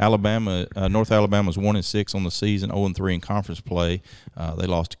 North Alabama's 1-6 on the season, 0-3 in conference play. They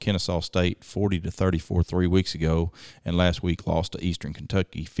lost to Kennesaw State 40-34 3 weeks ago, and last week lost to Eastern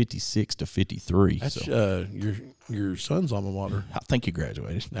Kentucky 56-53. That's your son's alma mater. I think he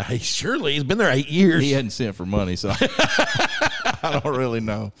graduated. He's been there 8 years. He hadn't sent for money, so I don't really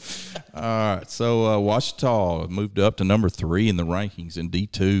know. All right, so Ouachita moved up to number 3 in the rankings in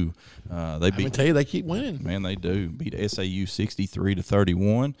D2. They keep winning. Man, they do. Beat SAU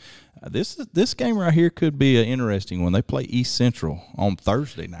 63-31. This game right here could be an interesting one. They play East Central on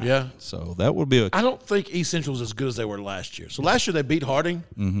Thursday night. Yeah. So that would be I don't think East Central is as good as they were last year. So last year they beat Harding,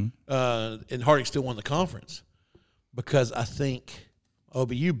 and Harding still won the conference because I think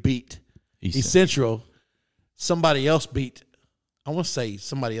OBU beat East Central. Somebody else beat I want to say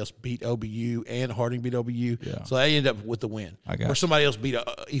somebody else beat OBU and Harding beat OBU. Yeah. So they ended up with the win. Or somebody else beat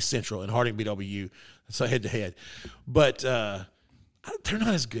East Central and Harding beat OBU. So head-to-head. But they're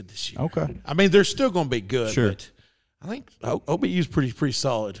not as good this year. Okay. I mean, they're still going to be good. Sure. But I think OBU's pretty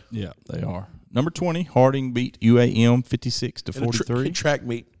solid. Yeah, they are. Number 20, Harding beat UAM 56-43. Track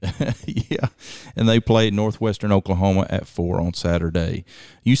meet. Yeah, and they played Northwestern Oklahoma at 4 on Saturday.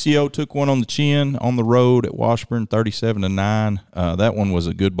 UCO took one on the chin on the road at Washburn, 37-9. That one was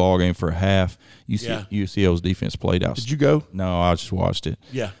a good ball game for a half. UCO's defense played out. Did you go? No, I just watched it.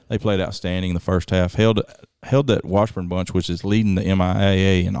 Yeah, they played outstanding in the first half. Held that Washburn bunch, which is leading the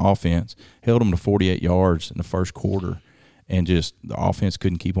MIAA in offense, held them to 48 yards in the first quarter. And just the offense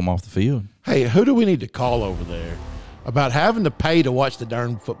couldn't keep them off the field. Hey, who do we need to call over there about having to pay to watch the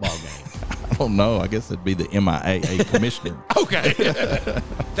darn football game? I don't know. I guess it'd be the MIAA commissioner. Okay.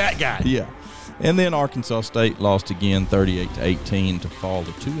 That guy. Yeah. And then Arkansas State lost again 38-18 to fall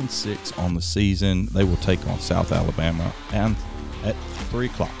to 2-6 on the season. They will take on South Alabama and at 3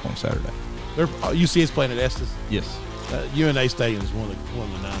 o'clock on Saturday. UC's playing at Estes? Yes. UNA Stadium is one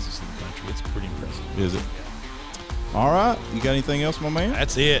of the nicest in the country. It's pretty impressive. Is it? All right. You got anything else, my man?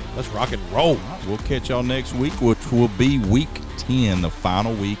 That's it. Let's rock and roll. We'll catch y'all next week, which will be week 10, the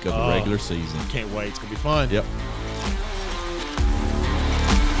final week of the regular season. Can't wait. It's going to be fun. Yep.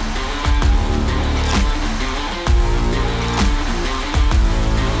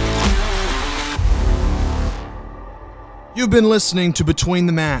 You've been listening to Between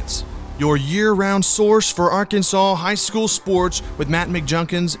the Mats, your year-round source for Arkansas high school sports with Matt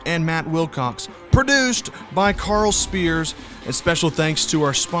McJunkins and Matt Wilcox. Produced by Carl Spears, and special thanks to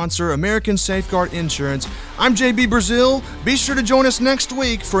our sponsor, American Safeguard Insurance. I'm JB Brazil. Be sure to join us next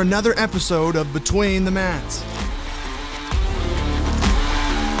week for another episode of Between the Mats.